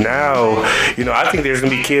growing to now, I think there's gonna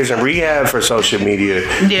be kids in rehab for social media.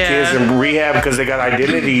 Yeah. Kids in rehab because they got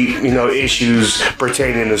identity, issues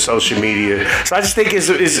pertaining to social media. So I just think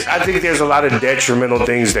I think there's a lot of detrimental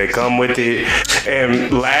things that come with it.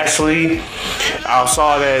 And lastly, I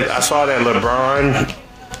saw that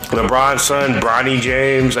LeBron's son, Bronny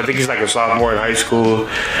James, I think he's like a sophomore in high school,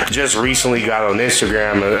 just recently got on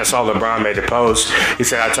Instagram, and I saw LeBron made a post. He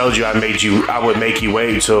said, "I told you I would make you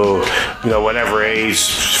wait till, whatever age,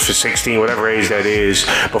 for 16, whatever age that is,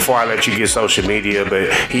 before I let you get social media,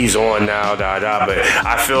 but he's on now, But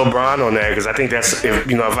I feel Bron on that, because I think that's,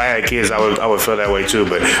 if I had kids, I would feel that way too.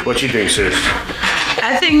 But what you think, sis?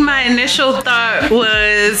 I think my initial thought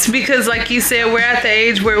was, because like you said, we're at the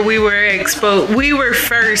age where we were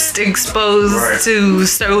first exposed to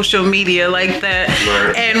social media like that.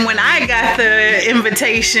 Right. And when I got the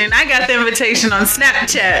invitation on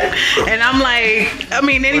Snapchat. And I'm like,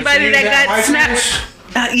 anybody that got Snapchat.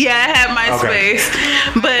 Yeah, I had MySpace.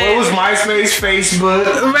 Okay. But what was MySpace?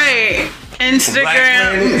 Facebook? Right.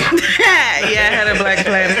 Instagram. Yeah, I had a Black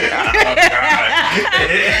Planet.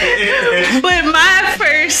 But my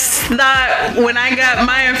first thought when I got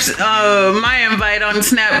my invite on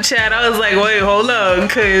Snapchat, I was like, wait, hold on,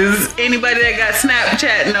 because anybody that got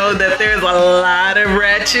Snapchat know that there's a lot of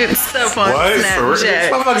ratchet stuff on Snapchat.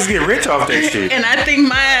 Motherfuckers get rich off that shit. And I think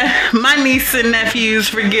my niece and nephews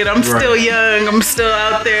forget I'm still young, I'm still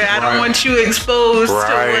out there. I don't want you exposed to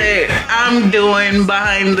what I'm doing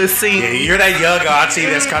behind the scenes. Yeah, you're that young auntie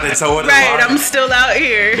that's kind of towing the line. I'm still out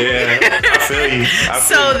here. Yeah, I feel you.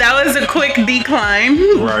 So that was a quick decline.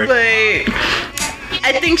 Right. But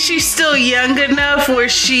I think she's still young enough where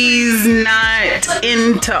she's not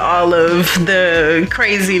into all of the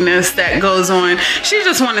craziness that goes on. She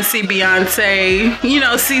just want to see Beyonce,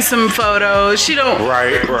 see some photos. She don't.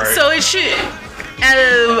 Right. So it should.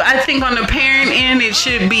 I think on the parent end, it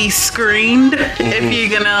should be screened if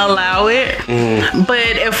you're gonna allow it.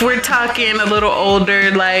 But if we're talking a little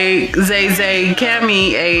older, like Zay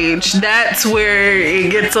Cammy age, that's where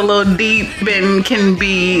it gets a little deep and can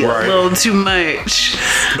be a little too much.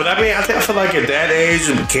 But I feel like at that age,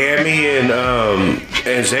 Cammy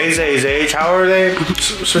and Zay's age, how are they?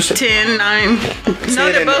 10, 9.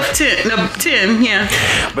 No, they're both 10. No, 10, yeah.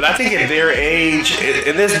 But I think at their age,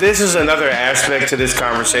 and this is another aspect to this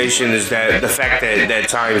conversation, is that the fact that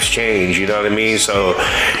times change, you know what I mean? So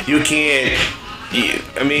you can't,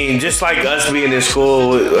 just like us being in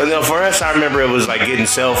school, for us, I remember it was like getting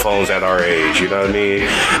cell phones at our age, you know what I mean?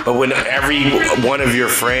 But when every one of your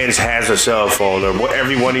friends has a cell phone, or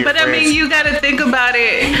every one of your friends... you gotta think about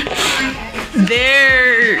it.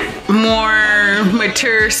 They're more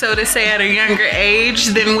mature, so to say, at a younger age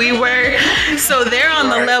than we were. So they're on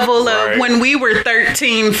the level of when we were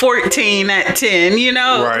 13, 14 at 10,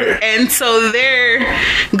 Right. And so they're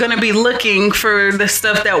going to be looking for the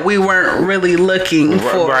stuff that we weren't really looking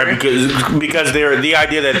for. Right, because the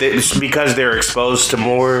idea that because they're exposed to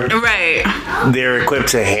more, they're equipped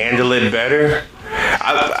to handle it better.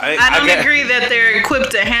 I don't agree that they're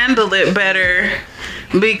equipped to handle it better.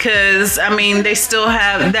 Because they still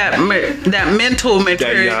have that mental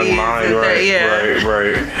maturity, that young mind, right.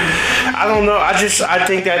 I don't know. I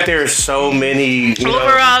think that there's so many.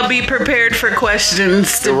 Overall, be prepared for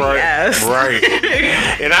questions to be asked. Right.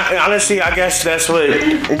 And honestly, I guess that's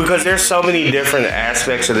because there's so many different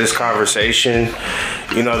aspects of this conversation.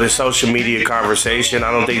 The social media conversation.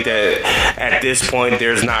 I don't think that at this point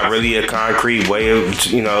there's not really a concrete way of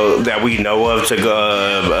that we know of to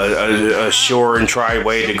go a sure and tried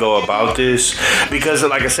way to go about this, because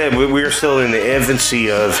like I said, we're still in the infancy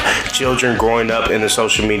of children growing up in the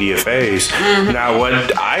social media phase. Now what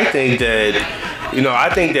I think that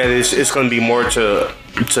it's going to be more to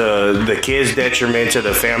the kids' detriment, to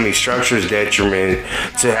the family structure's detriment,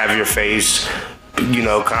 to have your face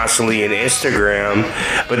constantly in Instagram.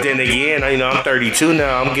 But then again, I'm 32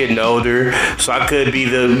 now, I'm getting older, so I could be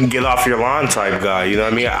the get off your lawn type guy,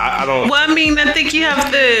 I don't... Well, I think you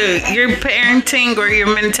have your parenting or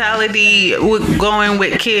your mentality going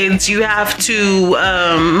with kids, you have to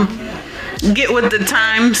get with the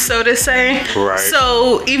time, so to say. Right.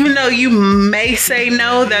 So even though you may say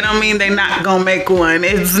no, that don't mean they're not gonna make one.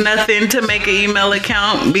 It's nothing to make an email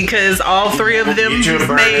account because all three of them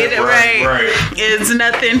made it right. It's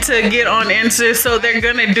nothing to get on Insta, so they're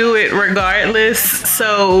gonna do it regardless.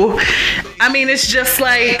 So I mean, it's just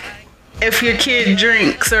like, if your kid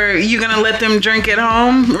drinks, or you gonna let them drink at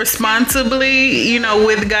home responsibly, you know,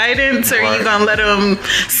 with guidance, or you gonna let them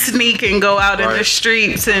sneak and go out in the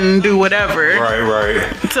streets and do whatever?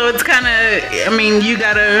 Right. So it's kind of, I mean, you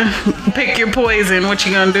gotta pick your poison. What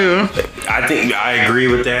you gonna do? I think I agree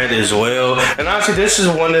with that as well. And honestly, this is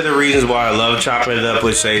one of the reasons why I love chopping it up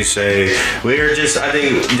with Say. We're just, I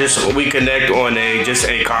think, we connect on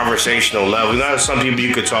a conversational level. Not some people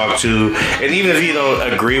you could talk to, and even if you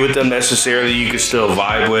don't agree with them necessarily, you can still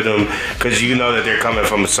vibe with them because you know that they're coming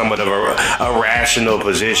from somewhat of a rational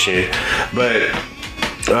position. But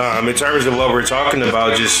in terms of what we're talking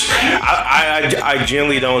about, just I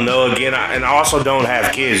generally don't know. Again, and I also don't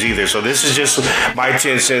have kids either, so this is just my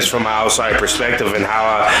 10 cents from my outside perspective and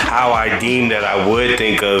how I deem that I would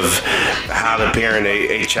think of how to parent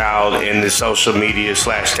a child in the social media /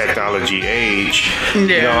 technology age. Yeah.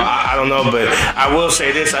 You know, I don't know, but I will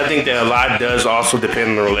say this: I think that a lot does also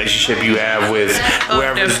depend on the relationship you have with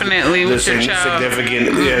whoever's definitely with your child.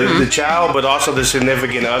 Significant, the child, but also the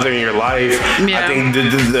significant other in your life. Yeah. I think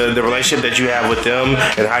the relationship that you have with them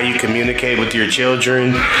and how you communicate with your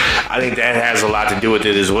children, I think that has a lot to do with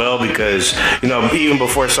it as well, because, you know, even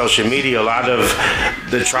before social media, a lot of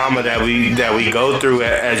the trauma that we go through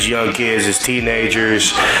as young kids, as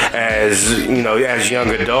teenagers, as, you know, as young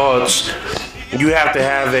adults, you have to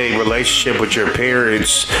have a relationship with your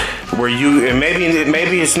parents where you, and maybe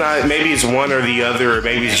it's not, maybe it's one or the other, or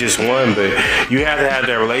maybe it's just one, but you have to have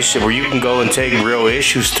that relationship where you can go and take real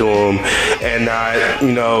issues to them and not,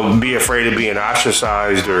 you know, be afraid of being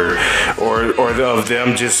ostracized or of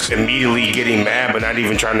them just immediately getting mad but not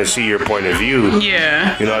even trying to see your point of view.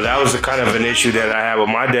 Yeah. You know, that was the kind of an issue that I had with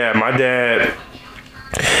my dad. My dad,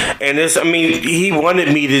 and this, I mean, he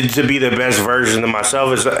wanted me to be the best version of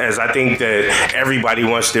myself, as I think that everybody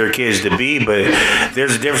wants their kids to be. But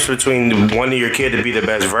there's a difference between wanting your kid to be the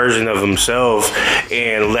best version of himself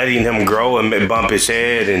and letting him grow and bump his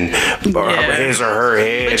head and his or her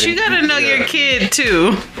head. But you gotta know your kid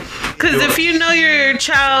too, because if you know your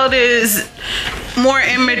child is more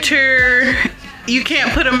immature, you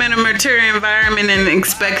can't put them in a mature environment and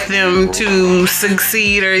expect them to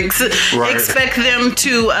succeed or expect them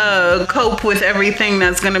to cope with everything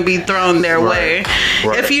that's going to be thrown their way.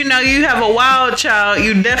 Right. If you know you have a wild child,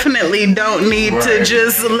 you definitely don't need to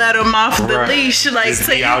just let them off the leash. Like, just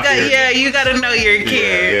so you got to know your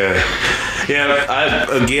kid. Yeah,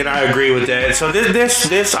 I agree with that. So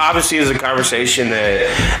this obviously is a conversation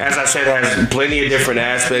that, as I said, has plenty of different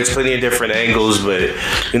aspects, plenty of different angles. But,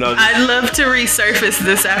 you know, I'd love to resurface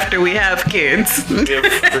this after we have kids. Yeah,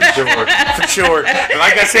 for sure.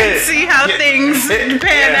 Like I said, see how things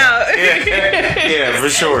pan out. Yeah, for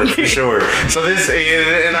sure. So this,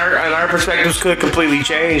 and our perspectives could completely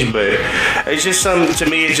change, but it's just something to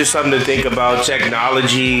me. It's just something to think about.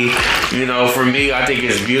 Technology, you know, for me, I think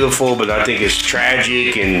it's beautiful, but I think it's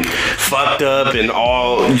tragic and fucked up and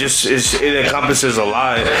all. Just it encompasses a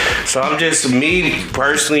lot. So I'm just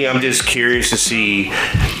curious to see,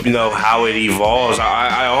 you know, how it evolves.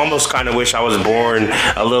 I almost kind of wish I was born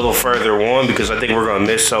a little further on, because I think we're gonna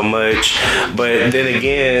miss so much. But then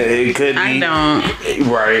again, it could be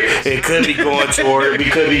It could be going toward. We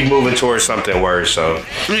could be moving towards something worse. So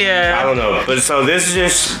I don't know. But so this is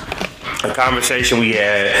just a conversation we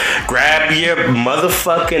had. Grab your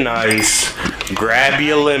motherfucking ice. Grab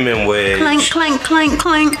your lemon wedge. Clank, clank, clank,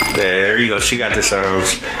 clank. There you go. She got the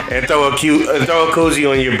sounds. And throw a koozie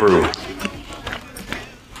on your brew.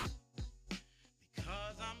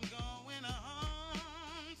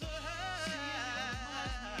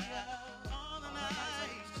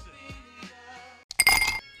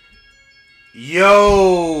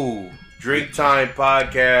 Yo, Drink Time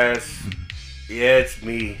Podcast. Yeah, it's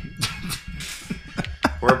me.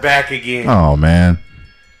 We're back again. Oh, man.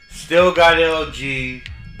 Still got LG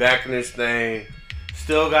back in this thing.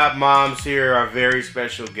 Still got Moms here, our very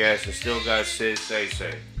special guest, and still got Sid Say.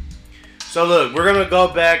 So look, we're gonna go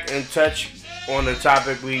back and touch on the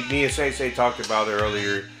topic me and Say talked about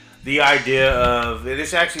earlier. The idea of, and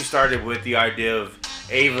this actually started with the idea of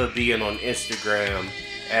Ava being on Instagram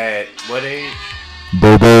at what age?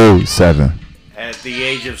 Bobo 7. At the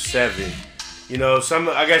age of 7. You know, some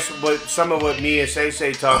of what me and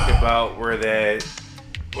Say talked about were that,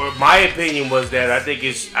 or my opinion was that I think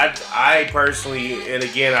I personally, and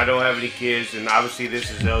again, I don't have any kids, and obviously this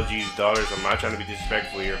is LG's daughter, so I'm not trying to be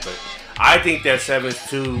disrespectful here, but I think that 7's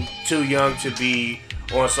too young to be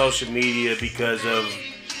on social media because of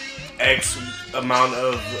X amount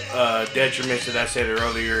of detriments that I said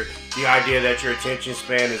earlier. The idea that your attention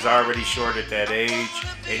span is already short at that age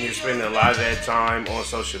and you're spending a lot of that time on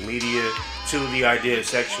social media. 2, the idea of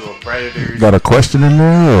sexual predators. Got a question in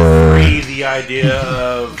there? Or? 3, the idea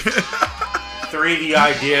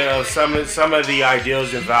of some of the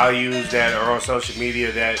ideals and values that are on social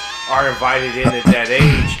media that are invited in at that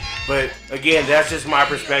age. But again, that's just my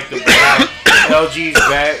perspective. LG's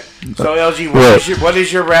back. So LG, what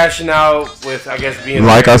is your rationale with, I guess, being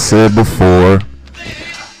like I said before?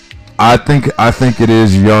 I think it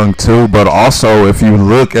is young too, but also if you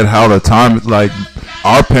look at how the time, like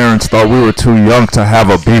our parents thought we were too young to have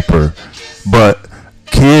a beeper, but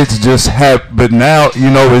kids just have. But now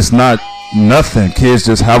it's not nothing. Kids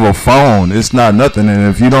just have a phone. It's not nothing, and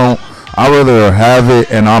if you don't, I'd rather have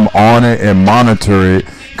it and I'm on it and monitor it.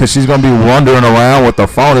 Because she's going to be wandering around with the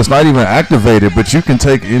phone. It's not even activated, but you can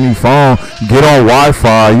take any phone, get on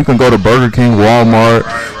Wi-Fi. You can go to Burger King, Walmart,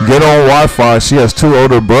 get on Wi-Fi. She has 2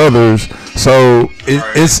 older brothers. So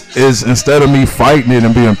it's instead of me fighting it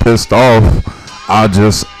and being pissed off,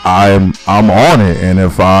 I'm on it. And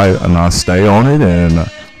I stay on it and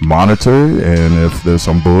monitor it. And if there's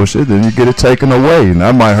some bullshit, then you get it taken away. And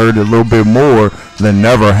that might hurt a little bit more than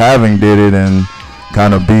never having did it and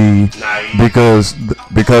kind of be because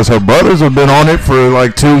her brothers have been on it for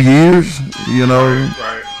like 2 years,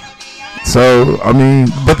 Right. So I mean,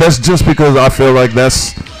 but that's just because I feel like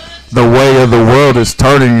that's the way of the world is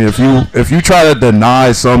turning. If you try to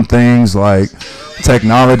deny some things, like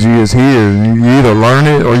technology is here, you either learn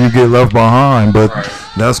it or you get left behind. But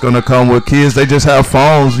that's gonna come with kids. They just have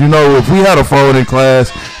phones. If we had a phone in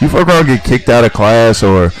class, you first gonna get kicked out of class,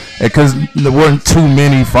 or because there weren't too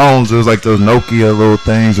many phones. It was like those Nokia little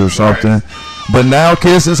things or something. Right. But now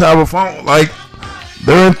kids just have a phone. Like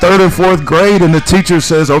they're in 3rd and 4th grade, and the teacher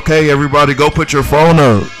says, "Okay, everybody, go put your phone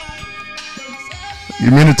up."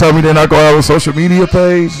 You mean to tell me they're not gonna have a social media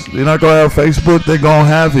page? They're not gonna have Facebook? They're gonna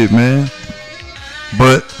have it, man.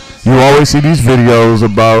 But you always see these videos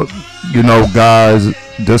about guys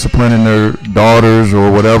disciplining their daughters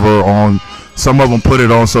or whatever on. Some of them put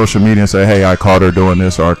it on social media and say, "Hey, I caught her doing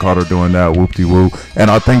this or I caught her doing that." Whoop-de-whoop. And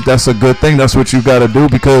I think that's a good thing. That's what you got to do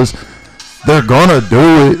because they're gonna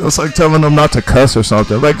do it. It's like telling them not to cuss or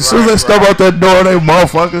something. Like as soon as they step out that door, they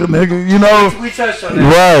motherfucker, nigga. We touched on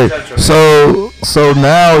that. Right. So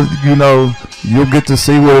now you'll get to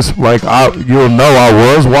see what it's like. You'll know I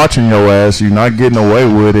was watching your ass. You're not getting away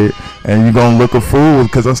with it, and you're gonna look a fool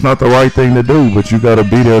because that's not the right thing to do. But you gotta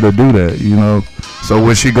be there to do that, So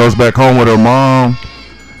when she goes back home with her mom,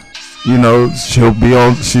 she'll be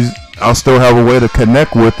on. I'll still have a way to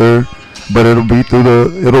connect with her, but it'll be through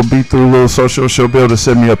little social. She'll be able to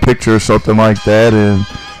send me a picture or something like that, and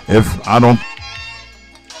if I don't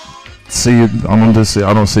see it,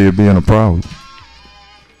 I don't see it being a problem.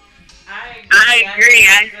 I agree.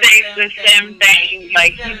 I say the same thing.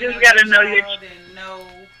 Like you just gotta know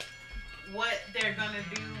what they're gonna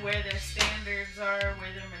do, where their standards are,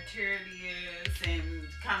 where their maturity is, and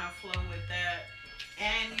kind of flow with that.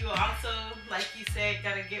 And you also, like you said,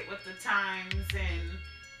 gotta get with the times, and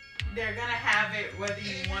they're gonna have it whether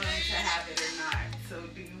you want them to have it or not. So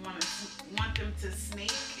do you want them to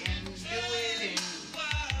sneak and do it and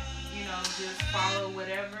just follow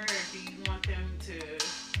whatever, or do you want them to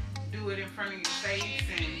do it in front of your face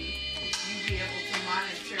and you be able to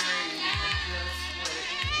monitor and adjust what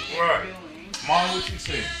you're doing? Mom, what you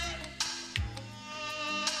say?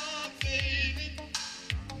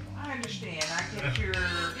 I understand. I get your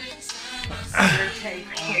take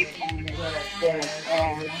on it, but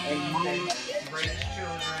as raised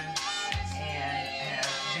children and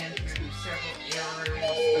have been through several eras,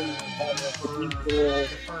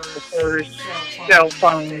 the first cell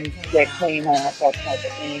phones that came out, that type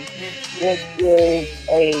of thing. It is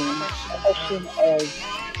a question of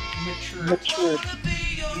maturity.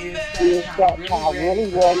 Is that child really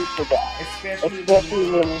ready for that? Especially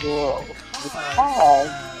in the world. Because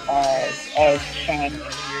as China, there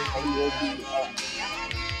will be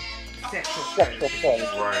sexual predators.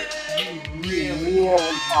 Right. You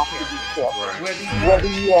really have to be careful. Whether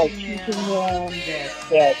you are teaching them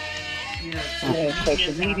that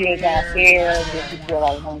social media is out there, this is what I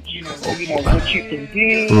want you to what you can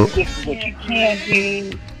do, this is what you can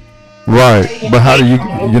do. Right, but how do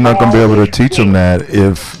you're not going to be able to teach them that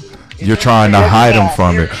if you're trying to hide them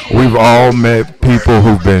from it. We've all met people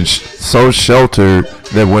who've been so sheltered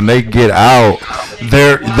that when they get out,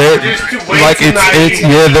 they're like it's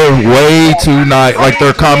yeah, they're way too nice. Like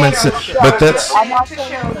their comments, but that's. I'm not saying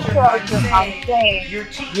children. I'm saying you're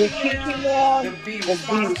teaching them to be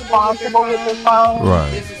responsible with their phone.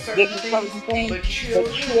 Right. This is certain things. The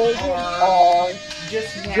children are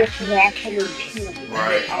just naturally cute.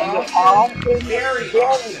 Right. And you're often very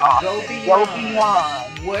often go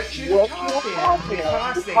beyond what you're taught them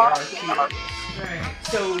because they are cute. Right.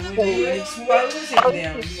 So when you're exposing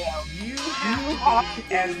them, you have to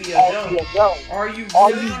be, as the adult, are you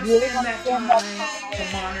really going to spend that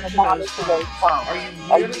time to monitor those phones?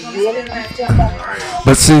 Are you really going to spend that time?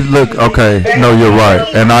 But see, look, okay, no, you're right,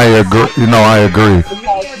 and I agree. You know, I agree.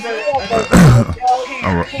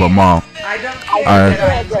 But mom,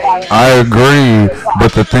 I agree.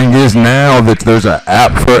 But the thing is, now that there's an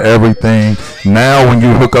app for everything, now when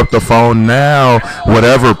you hook up the phone, now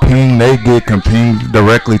whatever ping they get can ping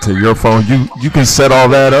directly to your phone. You can set all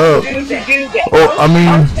that up. Oh, I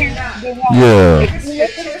mean, yeah.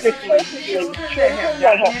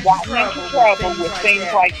 They have gotten into trouble with things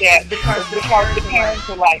like that because the parents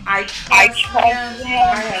are like, I trust them,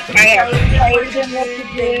 I have told them what to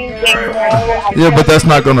do, they know. Yeah, but that's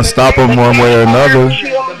not going to stop them one way or another.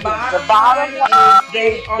 The bottom line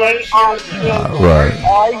is they are children. Right.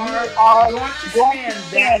 Are you going to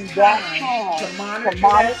spend that time to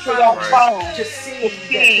monitor that phone to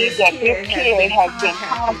see that this kid has been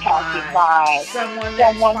contacted by someone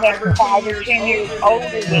that's 5 or 10 years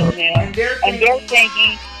older than them, and they're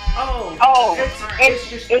thinking, oh, it's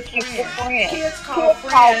just a friend. Kids call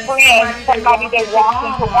friends somebody they walk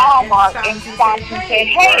into Walmart and stop and say,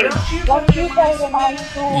 hey, don't you go to my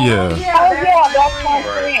school? Yeah. Oh, yeah, that's my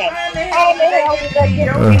friend. How the hell did they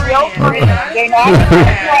get to be your friend? They're not in the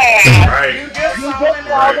class. You just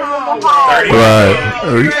saw them in the hall. Right.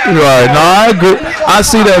 No, I agree. I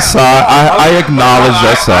see that side. I acknowledge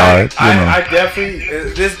that side. You know. I definitely.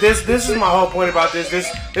 This is my whole point about this.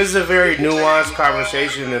 This is a very nuanced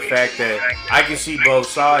conversation. The fact that I can see both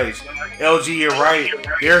sides. LG, you're right.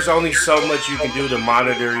 There's only so much you can do to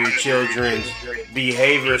monitor your children's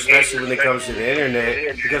behavior, especially when it comes to the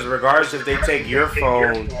internet. Because regardless if they take your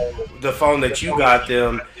phone, the phone that you got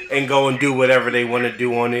them, and go and do whatever they want to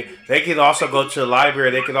do on it, they could also go to the library.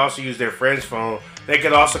 They could also use their friend's phone. They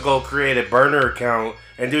could also go create a burner account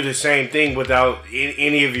and do the same thing without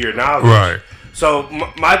any of your knowledge. Right. So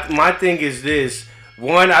my thing is this.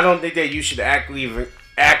 One, I don't think that you should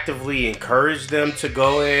actively encourage them to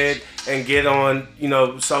go ahead and get on,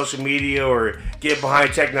 social media or get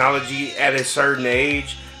behind technology at a certain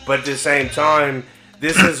age. But at the same time,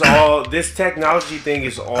 this technology thing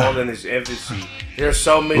is all in its infancy. There's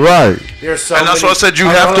so many. Right. There's so and that's many, why I said you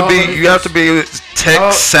have to be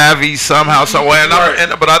tech savvy somehow, some way.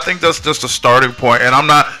 But I think that's just a starting point. And I'm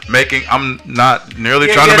not nearly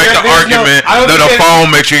trying to make the argument that a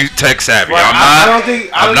phone makes you tech savvy.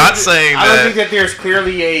 Right, I'm not saying that. I don't think that there's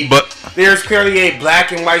clearly a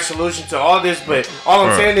black and white solution to all this. But all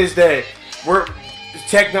I'm saying is that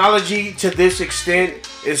technology to this extent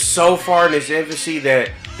is so far in its infancy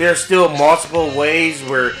that there's still multiple ways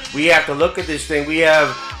where we have to look at this thing. We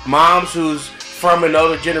have moms who's from an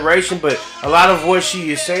older generation, but a lot of what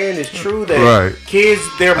she is saying is true, that kids,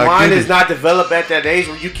 their mind is not developed at that age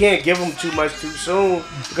where you can't give them too much too soon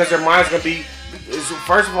because their mind's going to be,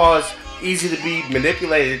 first of all, it's easy to be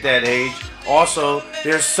manipulated at that age. Also,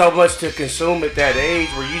 there's so much to consume at that age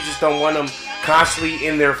where you just don't want them constantly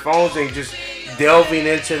in their phones and just delving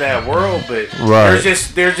into that world, but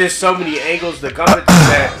there's just so many angles to come into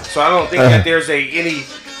that. So I don't think that there's any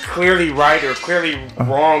clearly right or clearly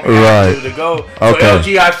wrong avenue to go. So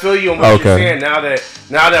LG, I feel you on what you're saying. Now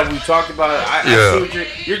that we talked about it, I see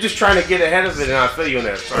what you're just trying to get ahead of it, and I feel you on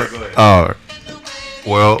that. Sorry, go ahead.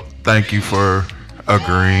 Well, thank you for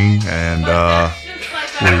agreeing, and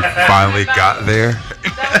we finally got there.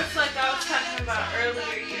 That was like I was talking about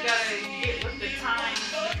earlier. You gotta get with the times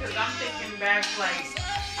because I'm thinking back, like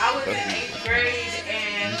I was in 8th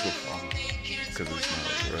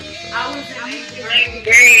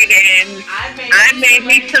grade and I made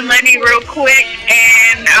me some money real quick,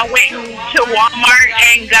 and I went to Walmart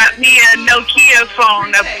and got me a Nokia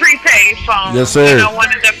phone, a prepaid phone. Yes, sir. One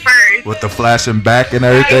of the first. With the flashing back and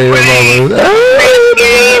everything. And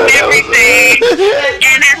everything.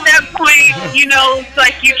 And at that point, it's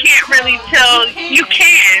like you can't really tell. You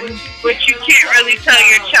can, but you can't really tell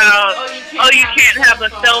your child, you can't have a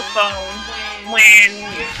cell phone when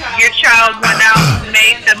your child went out and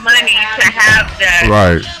made the money to have that.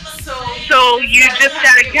 Right. So you just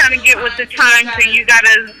gotta kind of get with the times, and you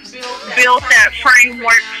gotta build that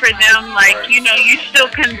framework for them. Like, you still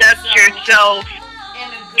conduct yourself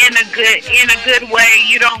in a good way.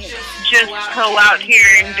 You don't just go out here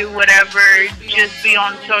and do whatever. Just be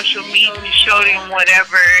on social media and show them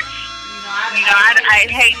whatever. You know, I'd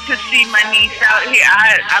hate to see my niece out here.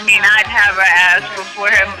 I mean, I'd have her ass before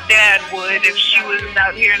her dad would if she was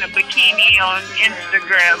out here in a bikini on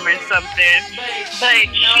Instagram or something. But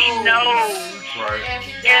she knows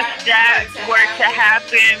if that were to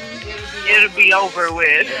happen, it'll be over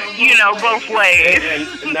with. You know, both ways.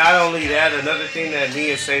 And not only that, another thing that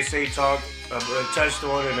me and Say touched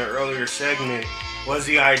on in an earlier segment was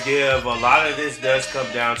the idea of a lot of this does come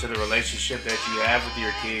down to the relationship that you have with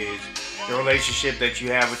your kids, the relationship that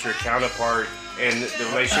you have with your counterpart, and the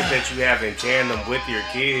relationship that you have in tandem with your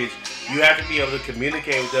kids. You have to be able to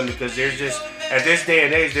communicate with them because there's just, at this day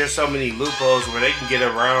and age, there's so many loopholes where they can get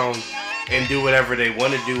around and do whatever they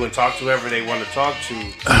want to do and talk to whoever they want to talk to.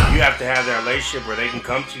 You have to have that relationship where they can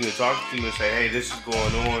come to you and talk to you and say, hey, this is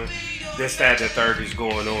going on, this, that, and the third is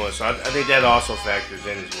going on. So I think that also factors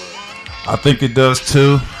in as well. I think it does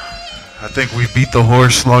too. I think we beat the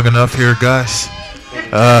horse long enough here, guys.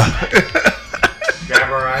 I just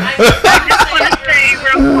want to say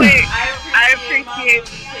real quick, I appreciate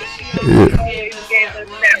you gave us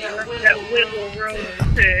that wiggle room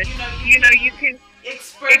to, you know, you can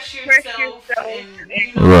express yourself and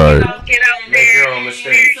right. Get out Make there your own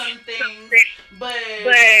mistakes. but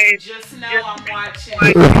just know I'm watching.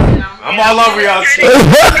 I'm all over y'all shit.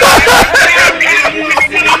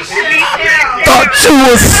 Thought you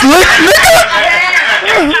was slick, nigga.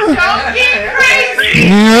 Don't get crazy.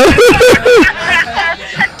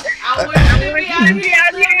 I wish you be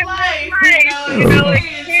out here in life. You know,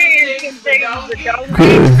 kids and things, but don't get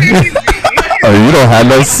crazy. Oh, you don't have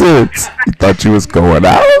no sense. You thought you was going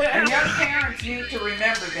out? And your parents need to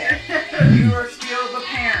remember that. You are still the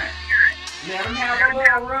parent. Let them have a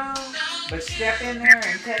little room, but step in there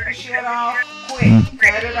and take the shit off quick.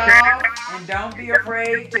 Cut it off, and don't be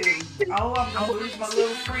afraid to, oh, I'm going to lose my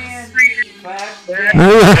little friend. Fuck that.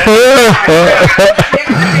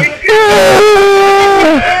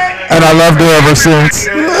 And I loved her ever since.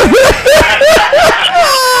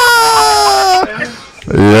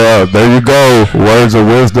 Yeah, there you go. Words of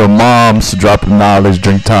wisdom, moms dropping knowledge,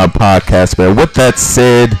 Drink Time podcast, man. With that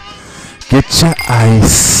said, get your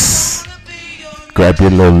ice. Grab your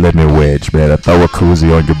little lemon wedge, man, and throw a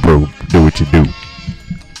koozie on your brew. Do what you do.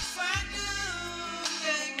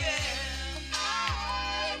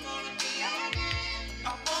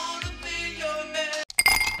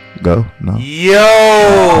 Go? No?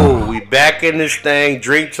 Yo! We back in this thing.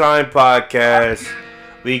 Drink Time podcast.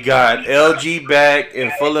 We got LG back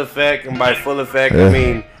in full effect. And by full effect, I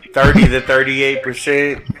mean 30 to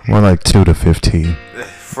 38%. More like 2 to 15.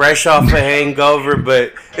 Fresh off a hangover,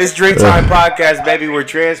 but it's Drink Time podcast, baby. We're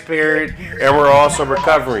transparent and we're also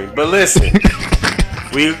recovering. But listen,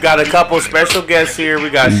 we got a couple special guests here. We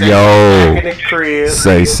got Shay back in the crib.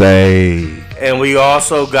 Say. And we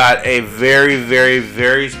also got a very, very,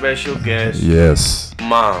 very special guest. Yes.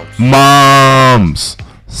 Moms.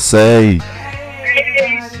 Say.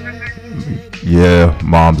 Yeah,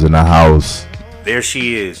 mom's in the house. There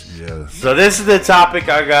she is. Yes. So this is the topic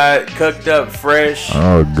I got cooked up fresh.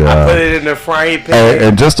 Oh, God. I put it in the frying pan.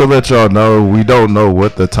 And just to let y'all know, we don't know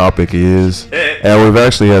what the topic is. And we've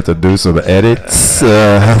actually had to do some edits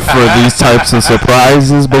for these types of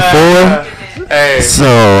surprises before. Hey, so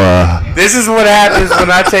this is what happens when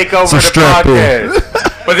I take over the podcast.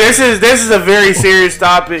 But this is a very serious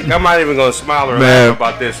topic. I'm not even gonna smile or laugh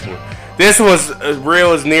about this one. This was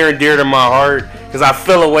real, as near and dear to my heart because I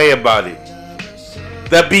feel a way about it.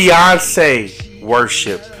 The Beyonce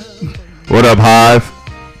worship. What up, Hive?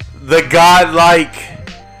 The godlike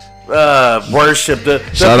worship.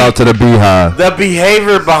 Shout out to the Beehive. The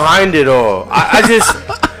behavior behind it all.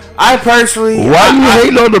 I personally. Why you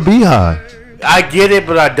hating on the Beehive? I get it,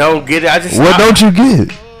 but I don't get it. What don't you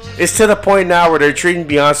get? It's to the point now where they're treating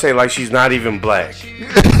Beyonce like she's not even black.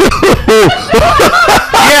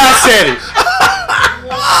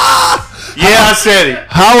 Yeah, I said it.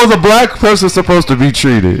 How is a black person supposed to be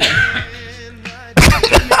treated?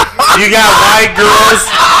 You got white girls.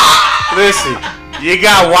 Listen, you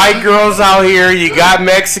got white girls out here. You got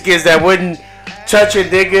Mexicans that wouldn't touch a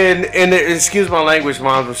nigga in the, excuse my language,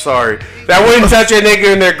 moms, I'm sorry. That wouldn't touch a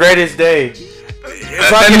nigga in their greatest day.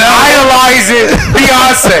 Fucking idolizing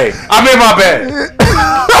Beyonce. I'm in my bed.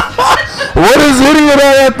 What does any of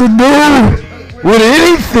that have to do with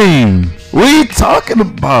anything? What are you talking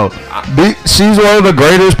about? She's one of the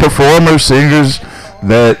greatest performers, singers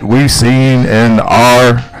that we've seen in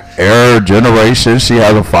our era, generation. She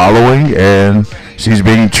has a following, and she's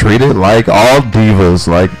being treated like all divas,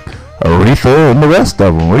 like Aretha and the rest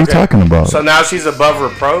of them. What are you talking about? So now she's above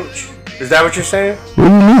reproach? Is that what you're saying? What do you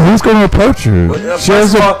mean? Who's going to approach her? She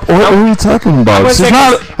has what are you talking about? She's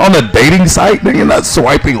not on a dating site, nigga, not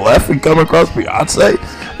swiping left and coming across Beyonce.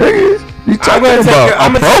 Nigga, you talking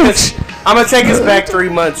about approach? I'm going to take us back 3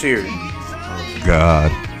 months here.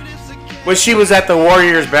 God. When she was at the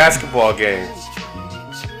Warriors basketball game.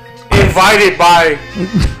 Invited by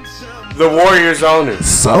the Warriors owner.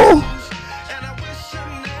 So?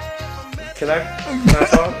 Can I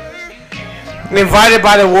talk? Invited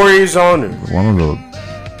by the Warriors owner. One of the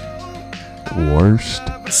worst.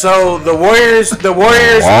 So the Warriors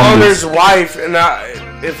owner's wife, and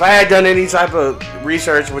if I had done any type of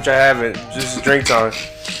research, which I haven't, just drink time,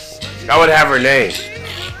 I would have her name.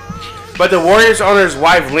 But the Warriors owner's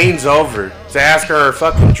wife leans over to ask her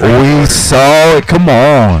fucking drink order. We saw it. Come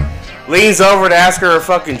on. Leans over to ask her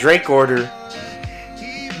fucking drink order.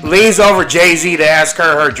 Leans over Jay-Z to ask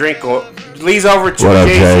her drink order. Leans over to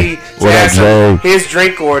Jay-Z to ask him his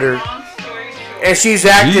drink order, and she's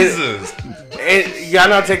acting. And y'all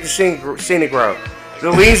not take the scenic route. The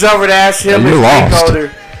leans over to ask him his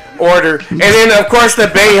drink order, and then of course the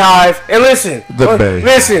Bayhive. And listen,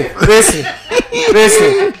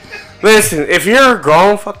 listen. If you're a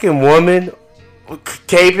grown fucking woman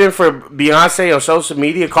caping for Beyonce on social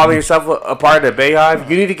media, calling yourself a part of the Bayhive,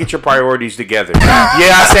 you need to get your priorities together.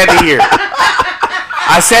 Yeah, I said it here.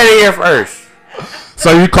 I said it here first.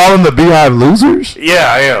 So you calling the Beehive losers?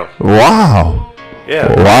 Yeah, I am. Wow.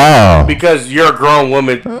 Yeah. Wow. Because you're a grown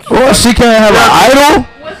woman. Well, she can't have an idol.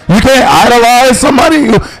 You can't idolize somebody.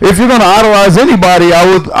 If you're gonna idolize anybody, I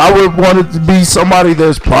would want it to be somebody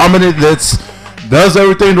that's prominent, does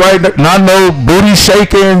everything right, not no booty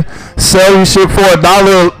shaking, selling shit for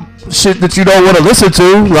 $1 shit that you don't want to listen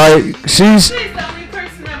to. Like she's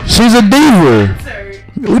a diva.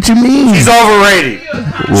 What you mean? She's overrated.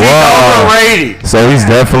 She's overrated. So he's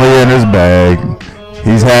definitely in his bag.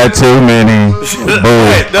 He's had too many.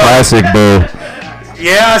 Boo. Classic boo.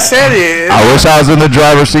 Yeah, I said it. I wish I was in the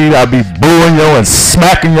driver's seat. I'd be booing you and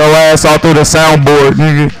smacking your ass all through the soundboard,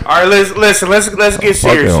 nigga. All right, listen. Let's get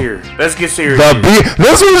serious here. Let's get serious.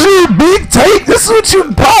 This was your big take. This is what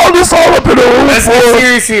you piled this all up in the room. Let's get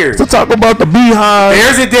serious here. To talk about the Beehive.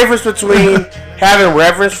 There's a difference between having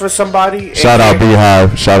reverence for somebody. Shout out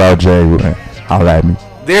Beehive. Shout out Jay. Holla at me.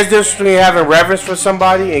 There's a difference between having reverence for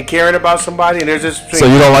somebody and caring about somebody, and there's this. So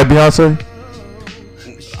you don't like Beyonce?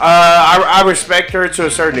 I respect her to a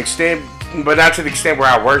certain extent, but not to the extent where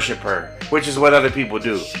I worship her, which is what other people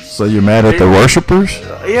do. So you're mad at the worshipers?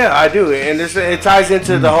 Yeah, I do, and it ties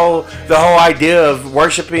into the whole idea of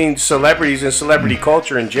worshiping celebrities and celebrity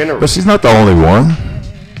culture in general. But she's not the only one.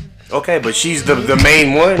 Okay, but she's the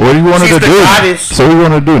main one. What do you want her to do? Goddess. So what do you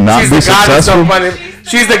want her to do? Not be successful?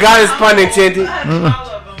 She's the goddess, pun intended.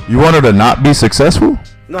 You want her to not be successful?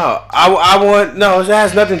 No, I want no. It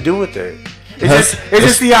has nothing to do with that. It's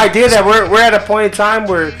just the idea that we're at a point in time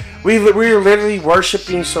where we're literally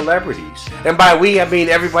worshiping celebrities, and by we I mean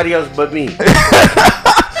everybody else but me.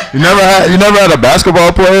 You never had a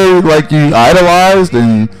basketball player like you idolized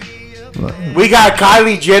and. We got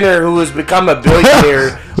Kylie Jenner, who has become a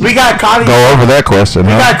billionaire. We got Kylie. Go over that question.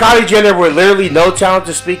 We got Kylie Jenner with literally no talent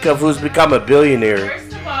to speak of, who's become a billionaire.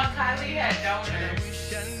 First of all, Kylie had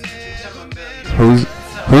donors.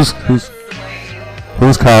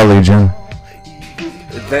 Who's Kylie Jenner?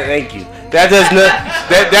 Thank you. That does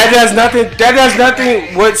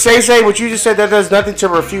nothing. What say what you just said, that does nothing to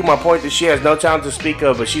refute my point that she has no talent to speak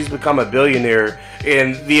of, but she's become a billionaire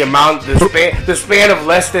in the span of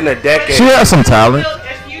less than a decade. She has some talent.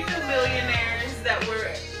 If you knew millionaires that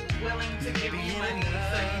were willing to give you money,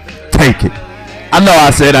 take it. I know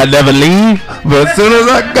I said I'd never leave, but as soon as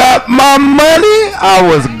I got my money, I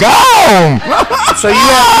was gone. So you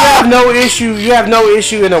have no issue. You have no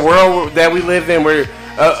issue in the world that we live in where.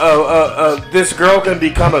 This girl can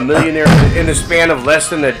become a millionaire in the span of less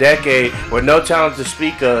than a decade with no talent to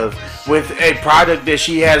speak of, with a product that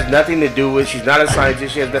she has nothing to do with. She's not a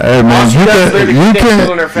scientist. She has nothing. Hey man, you can.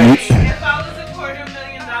 On her face. If I was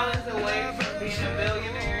 $250,000 away from being a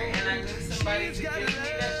billionaire and I knew somebody to give me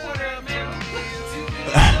that $250,000 to be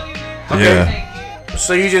a billionaire, Yeah.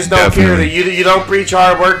 So you just don't care that you don't preach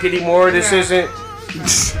hard work anymore. This isn't.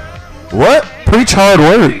 What? Preach hard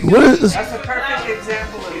work. What is? That's a perfect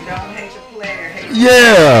example of you don't hate the player.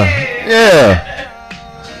 Yeah.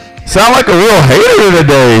 Sound like a real hater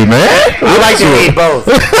today, man. I like to hate both.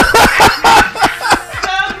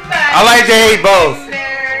 I like to hate both.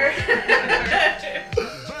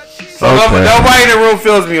 So nobody in the room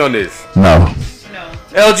feels me on this. No.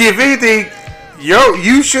 LG, if anything,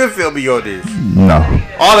 you should feel me on this. No.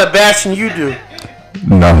 All the bashing you do.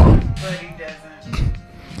 No.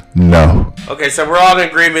 No. Okay, so we're all in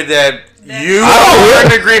agreement that you are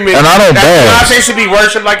in agreement and I don't that Beyonce should be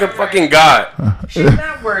worshipped like a fucking god. She's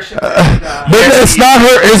not worshipped as a god. But it's not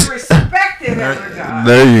her. It's respected as a god.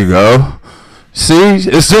 There you go. See,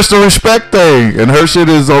 it's just a respect thing, and her shit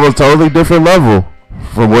is on a totally different level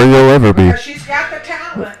from where you'll ever be. She's got the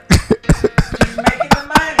talent. She's making the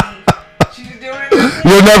money. She's doing it.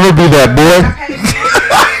 You'll never be that, boy.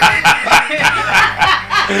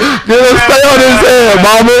 Stay on his head,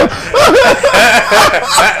 mama.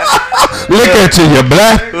 Look at you, you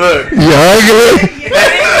black. Look. You ugly.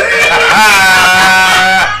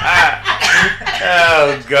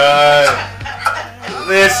 Oh, God.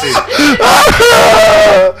 Listen.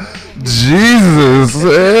 Jesus,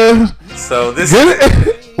 man. So this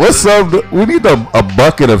what's up? We need a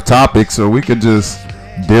bucket of topics so we can just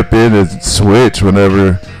dip in and switch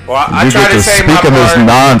whenever well, I we try get to to say speak my of this part.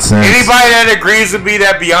 nonsense. Anybody that agrees with me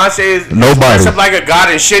that Beyonce is Nobody. worshipped like a god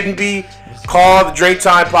and shouldn't be, call the Drink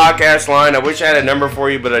Time podcast line. I wish I had a number for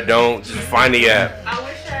you, but I don't. Just find the app. I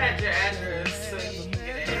wish I had your address so you can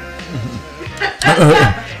get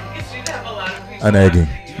it. An eggie.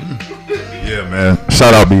 Yeah, man.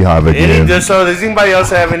 Shout out Beehive again. So does anybody else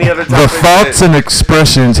have any other The topics? thoughts and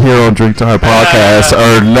expressions here on Drink Time Podcast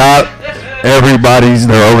are not everybody's.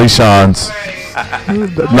 They're only Sean's.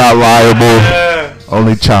 Not liable.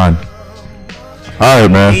 Only Chan. All right,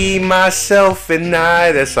 man. Me, myself, and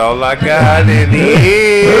I. That's all I got in the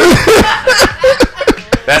end.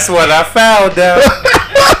 That's what I found out.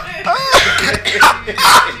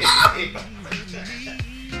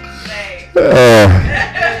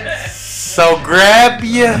 So grab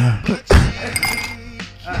ya.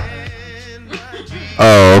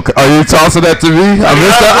 Oh, okay. Are you tossing that to me? I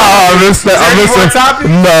missed that. Oh, I missed that. I missed that.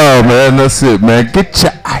 No, man. That's it, man. Get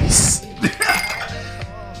your ice.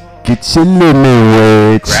 Get your lemon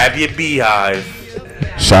wedge. Grab your beehive.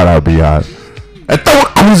 Shout out Beehive. And throw a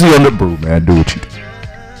koozie on the brew, man. Do what you do.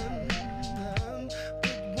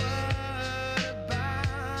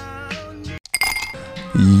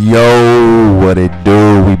 Yo, what it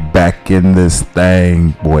do? We back in this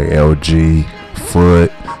thing. Boy, LG,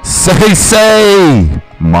 Foot. Say.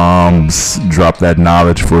 Moms, drop that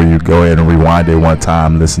knowledge for you. Go ahead and rewind it one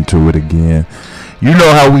time. Listen to it again. You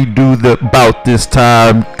know how we do about this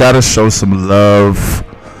time. Gotta show some love.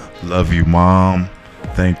 Love you, Mom.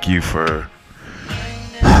 Thank you for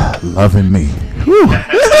loving me.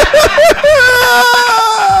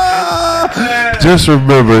 Just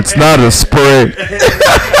remember, it's not a sprint. It's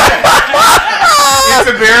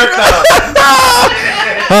a marathon.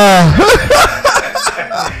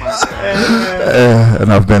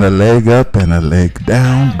 And I've been a leg up and a leg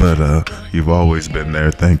down, but you've always been there.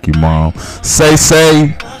 Thank you, Mom. Say,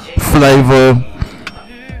 Flavor,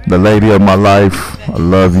 the lady of my life. I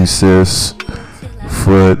love you, sis.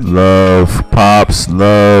 Foot, love. Pops,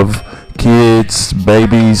 love. Kids,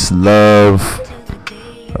 babies, love.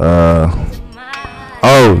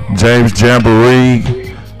 James Jamboree.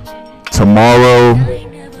 Tomorrow.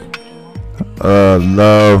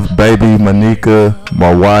 Love, baby Monica,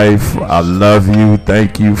 my wife. I love you.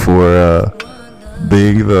 Thank you for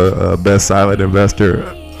being the best silent investor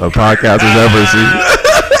a podcast has ever seen.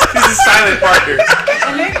 She's a silent partner.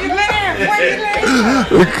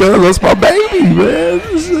 Because that's my baby, man.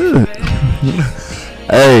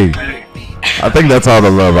 Hey, I think that's all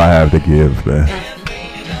the love I have to give, man.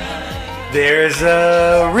 There's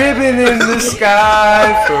a ribbon in the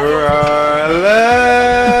sky for our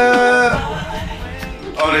love.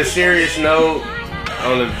 On a serious note,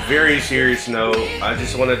 on a very serious note, I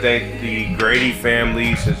just want to thank the Grady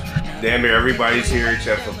family, since damn near everybody's here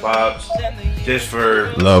except for Pops, just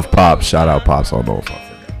for love Pops. Shout out Pops on both.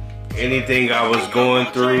 Anything I was going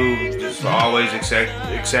through, just always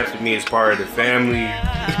accepted me as part of the family,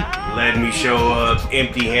 let me show up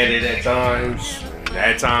empty-handed at times.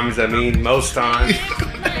 At times, I mean most times.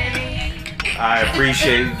 I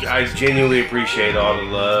genuinely appreciate all the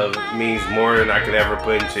love. It means more than I could ever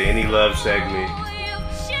put into any love segment.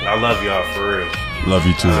 I love y'all for real. Love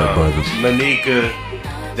you too, brothers. Monica,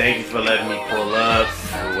 thank you for letting me pull up.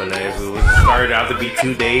 When it started out to be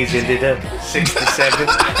 2 days, ended up 6 to 7.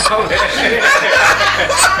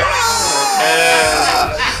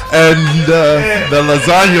 And the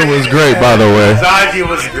lasagna was great, by the way. Lasagna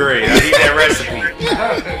was great. I need that recipe.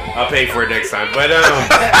 I'll pay for it next time. But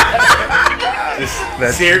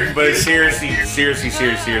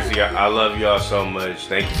seriously, I love y'all so much.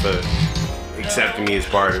 Thank you for accepting me as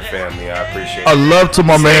part of the family. I appreciate it. I love to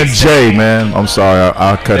my man Jay, man. I'm sorry,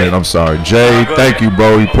 I'll cut it. I'm sorry, Jay. Thank you,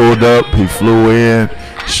 bro. He pulled up. He flew in.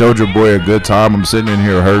 Showed your boy a good time. I'm sitting in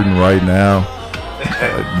here hurting right now.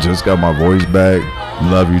 Just got my voice back.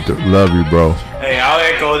 Love you, bro. Hey, I'll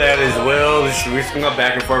echo that as well. We're just gonna go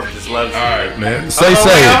back and forth with this love. All right, man. Say it.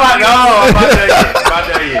 I'm about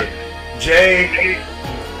to tell you. Jay,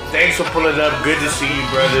 thanks for pulling up. Good to see you,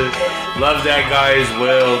 brother. Love that guy as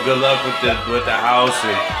well. Good luck with the house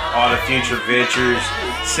and all the future ventures.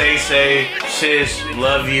 Say, sis,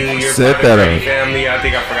 love you. You're Set part of that the up. family. I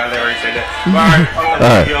think I forgot that I already said that. All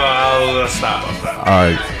right, I'll stop. All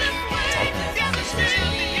right.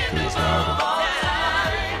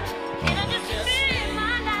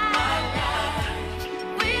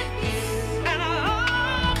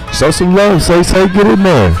 Show some love. Say, get in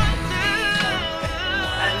there.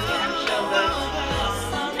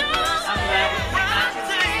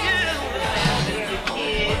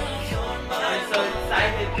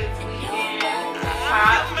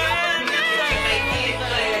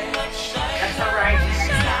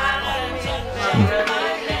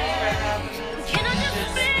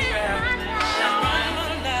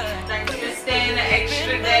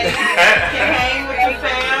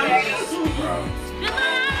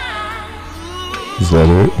 Is that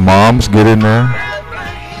it? Moms, get in there.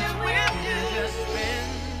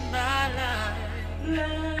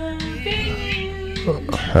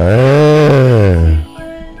 Hey.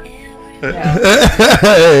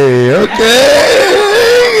 Hey, okay.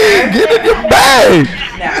 Get in your bag.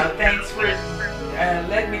 Now, thanks for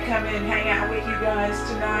letting me come in and hang out with you guys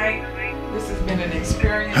tonight. This has been an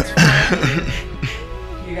experience for me.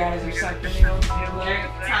 You guys are something else. Drink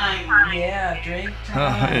time. Yeah, drink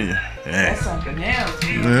time. Yeah. That's something else.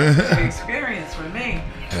 It's an experience for me.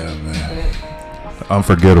 Yeah, man.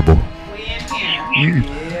 Unforgettable. Yeah,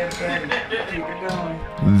 buddy. Keep it going.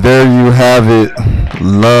 There you have it.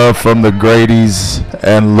 Love from the Grady's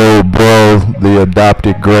and Lil Bro, the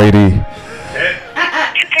adopted Grady.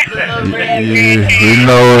 You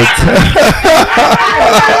know it.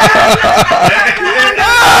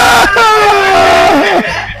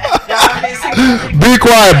 Be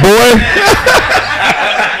quiet, boy.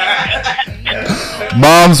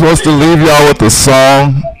 Moms wants to leave y'all with a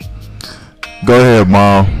song. Go ahead,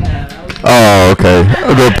 Mom. Oh, okay.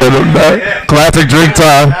 I'm gonna put it back. Classic drink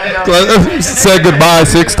time. Say goodbye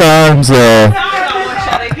 6 times. Alright,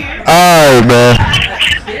 man.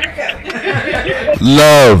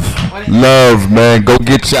 Love, man. Go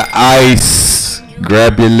get your ice.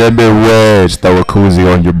 Grab your lemon wedge. Throw a koozie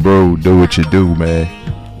on your brew. Do what you do, man.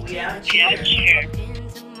 Yeah.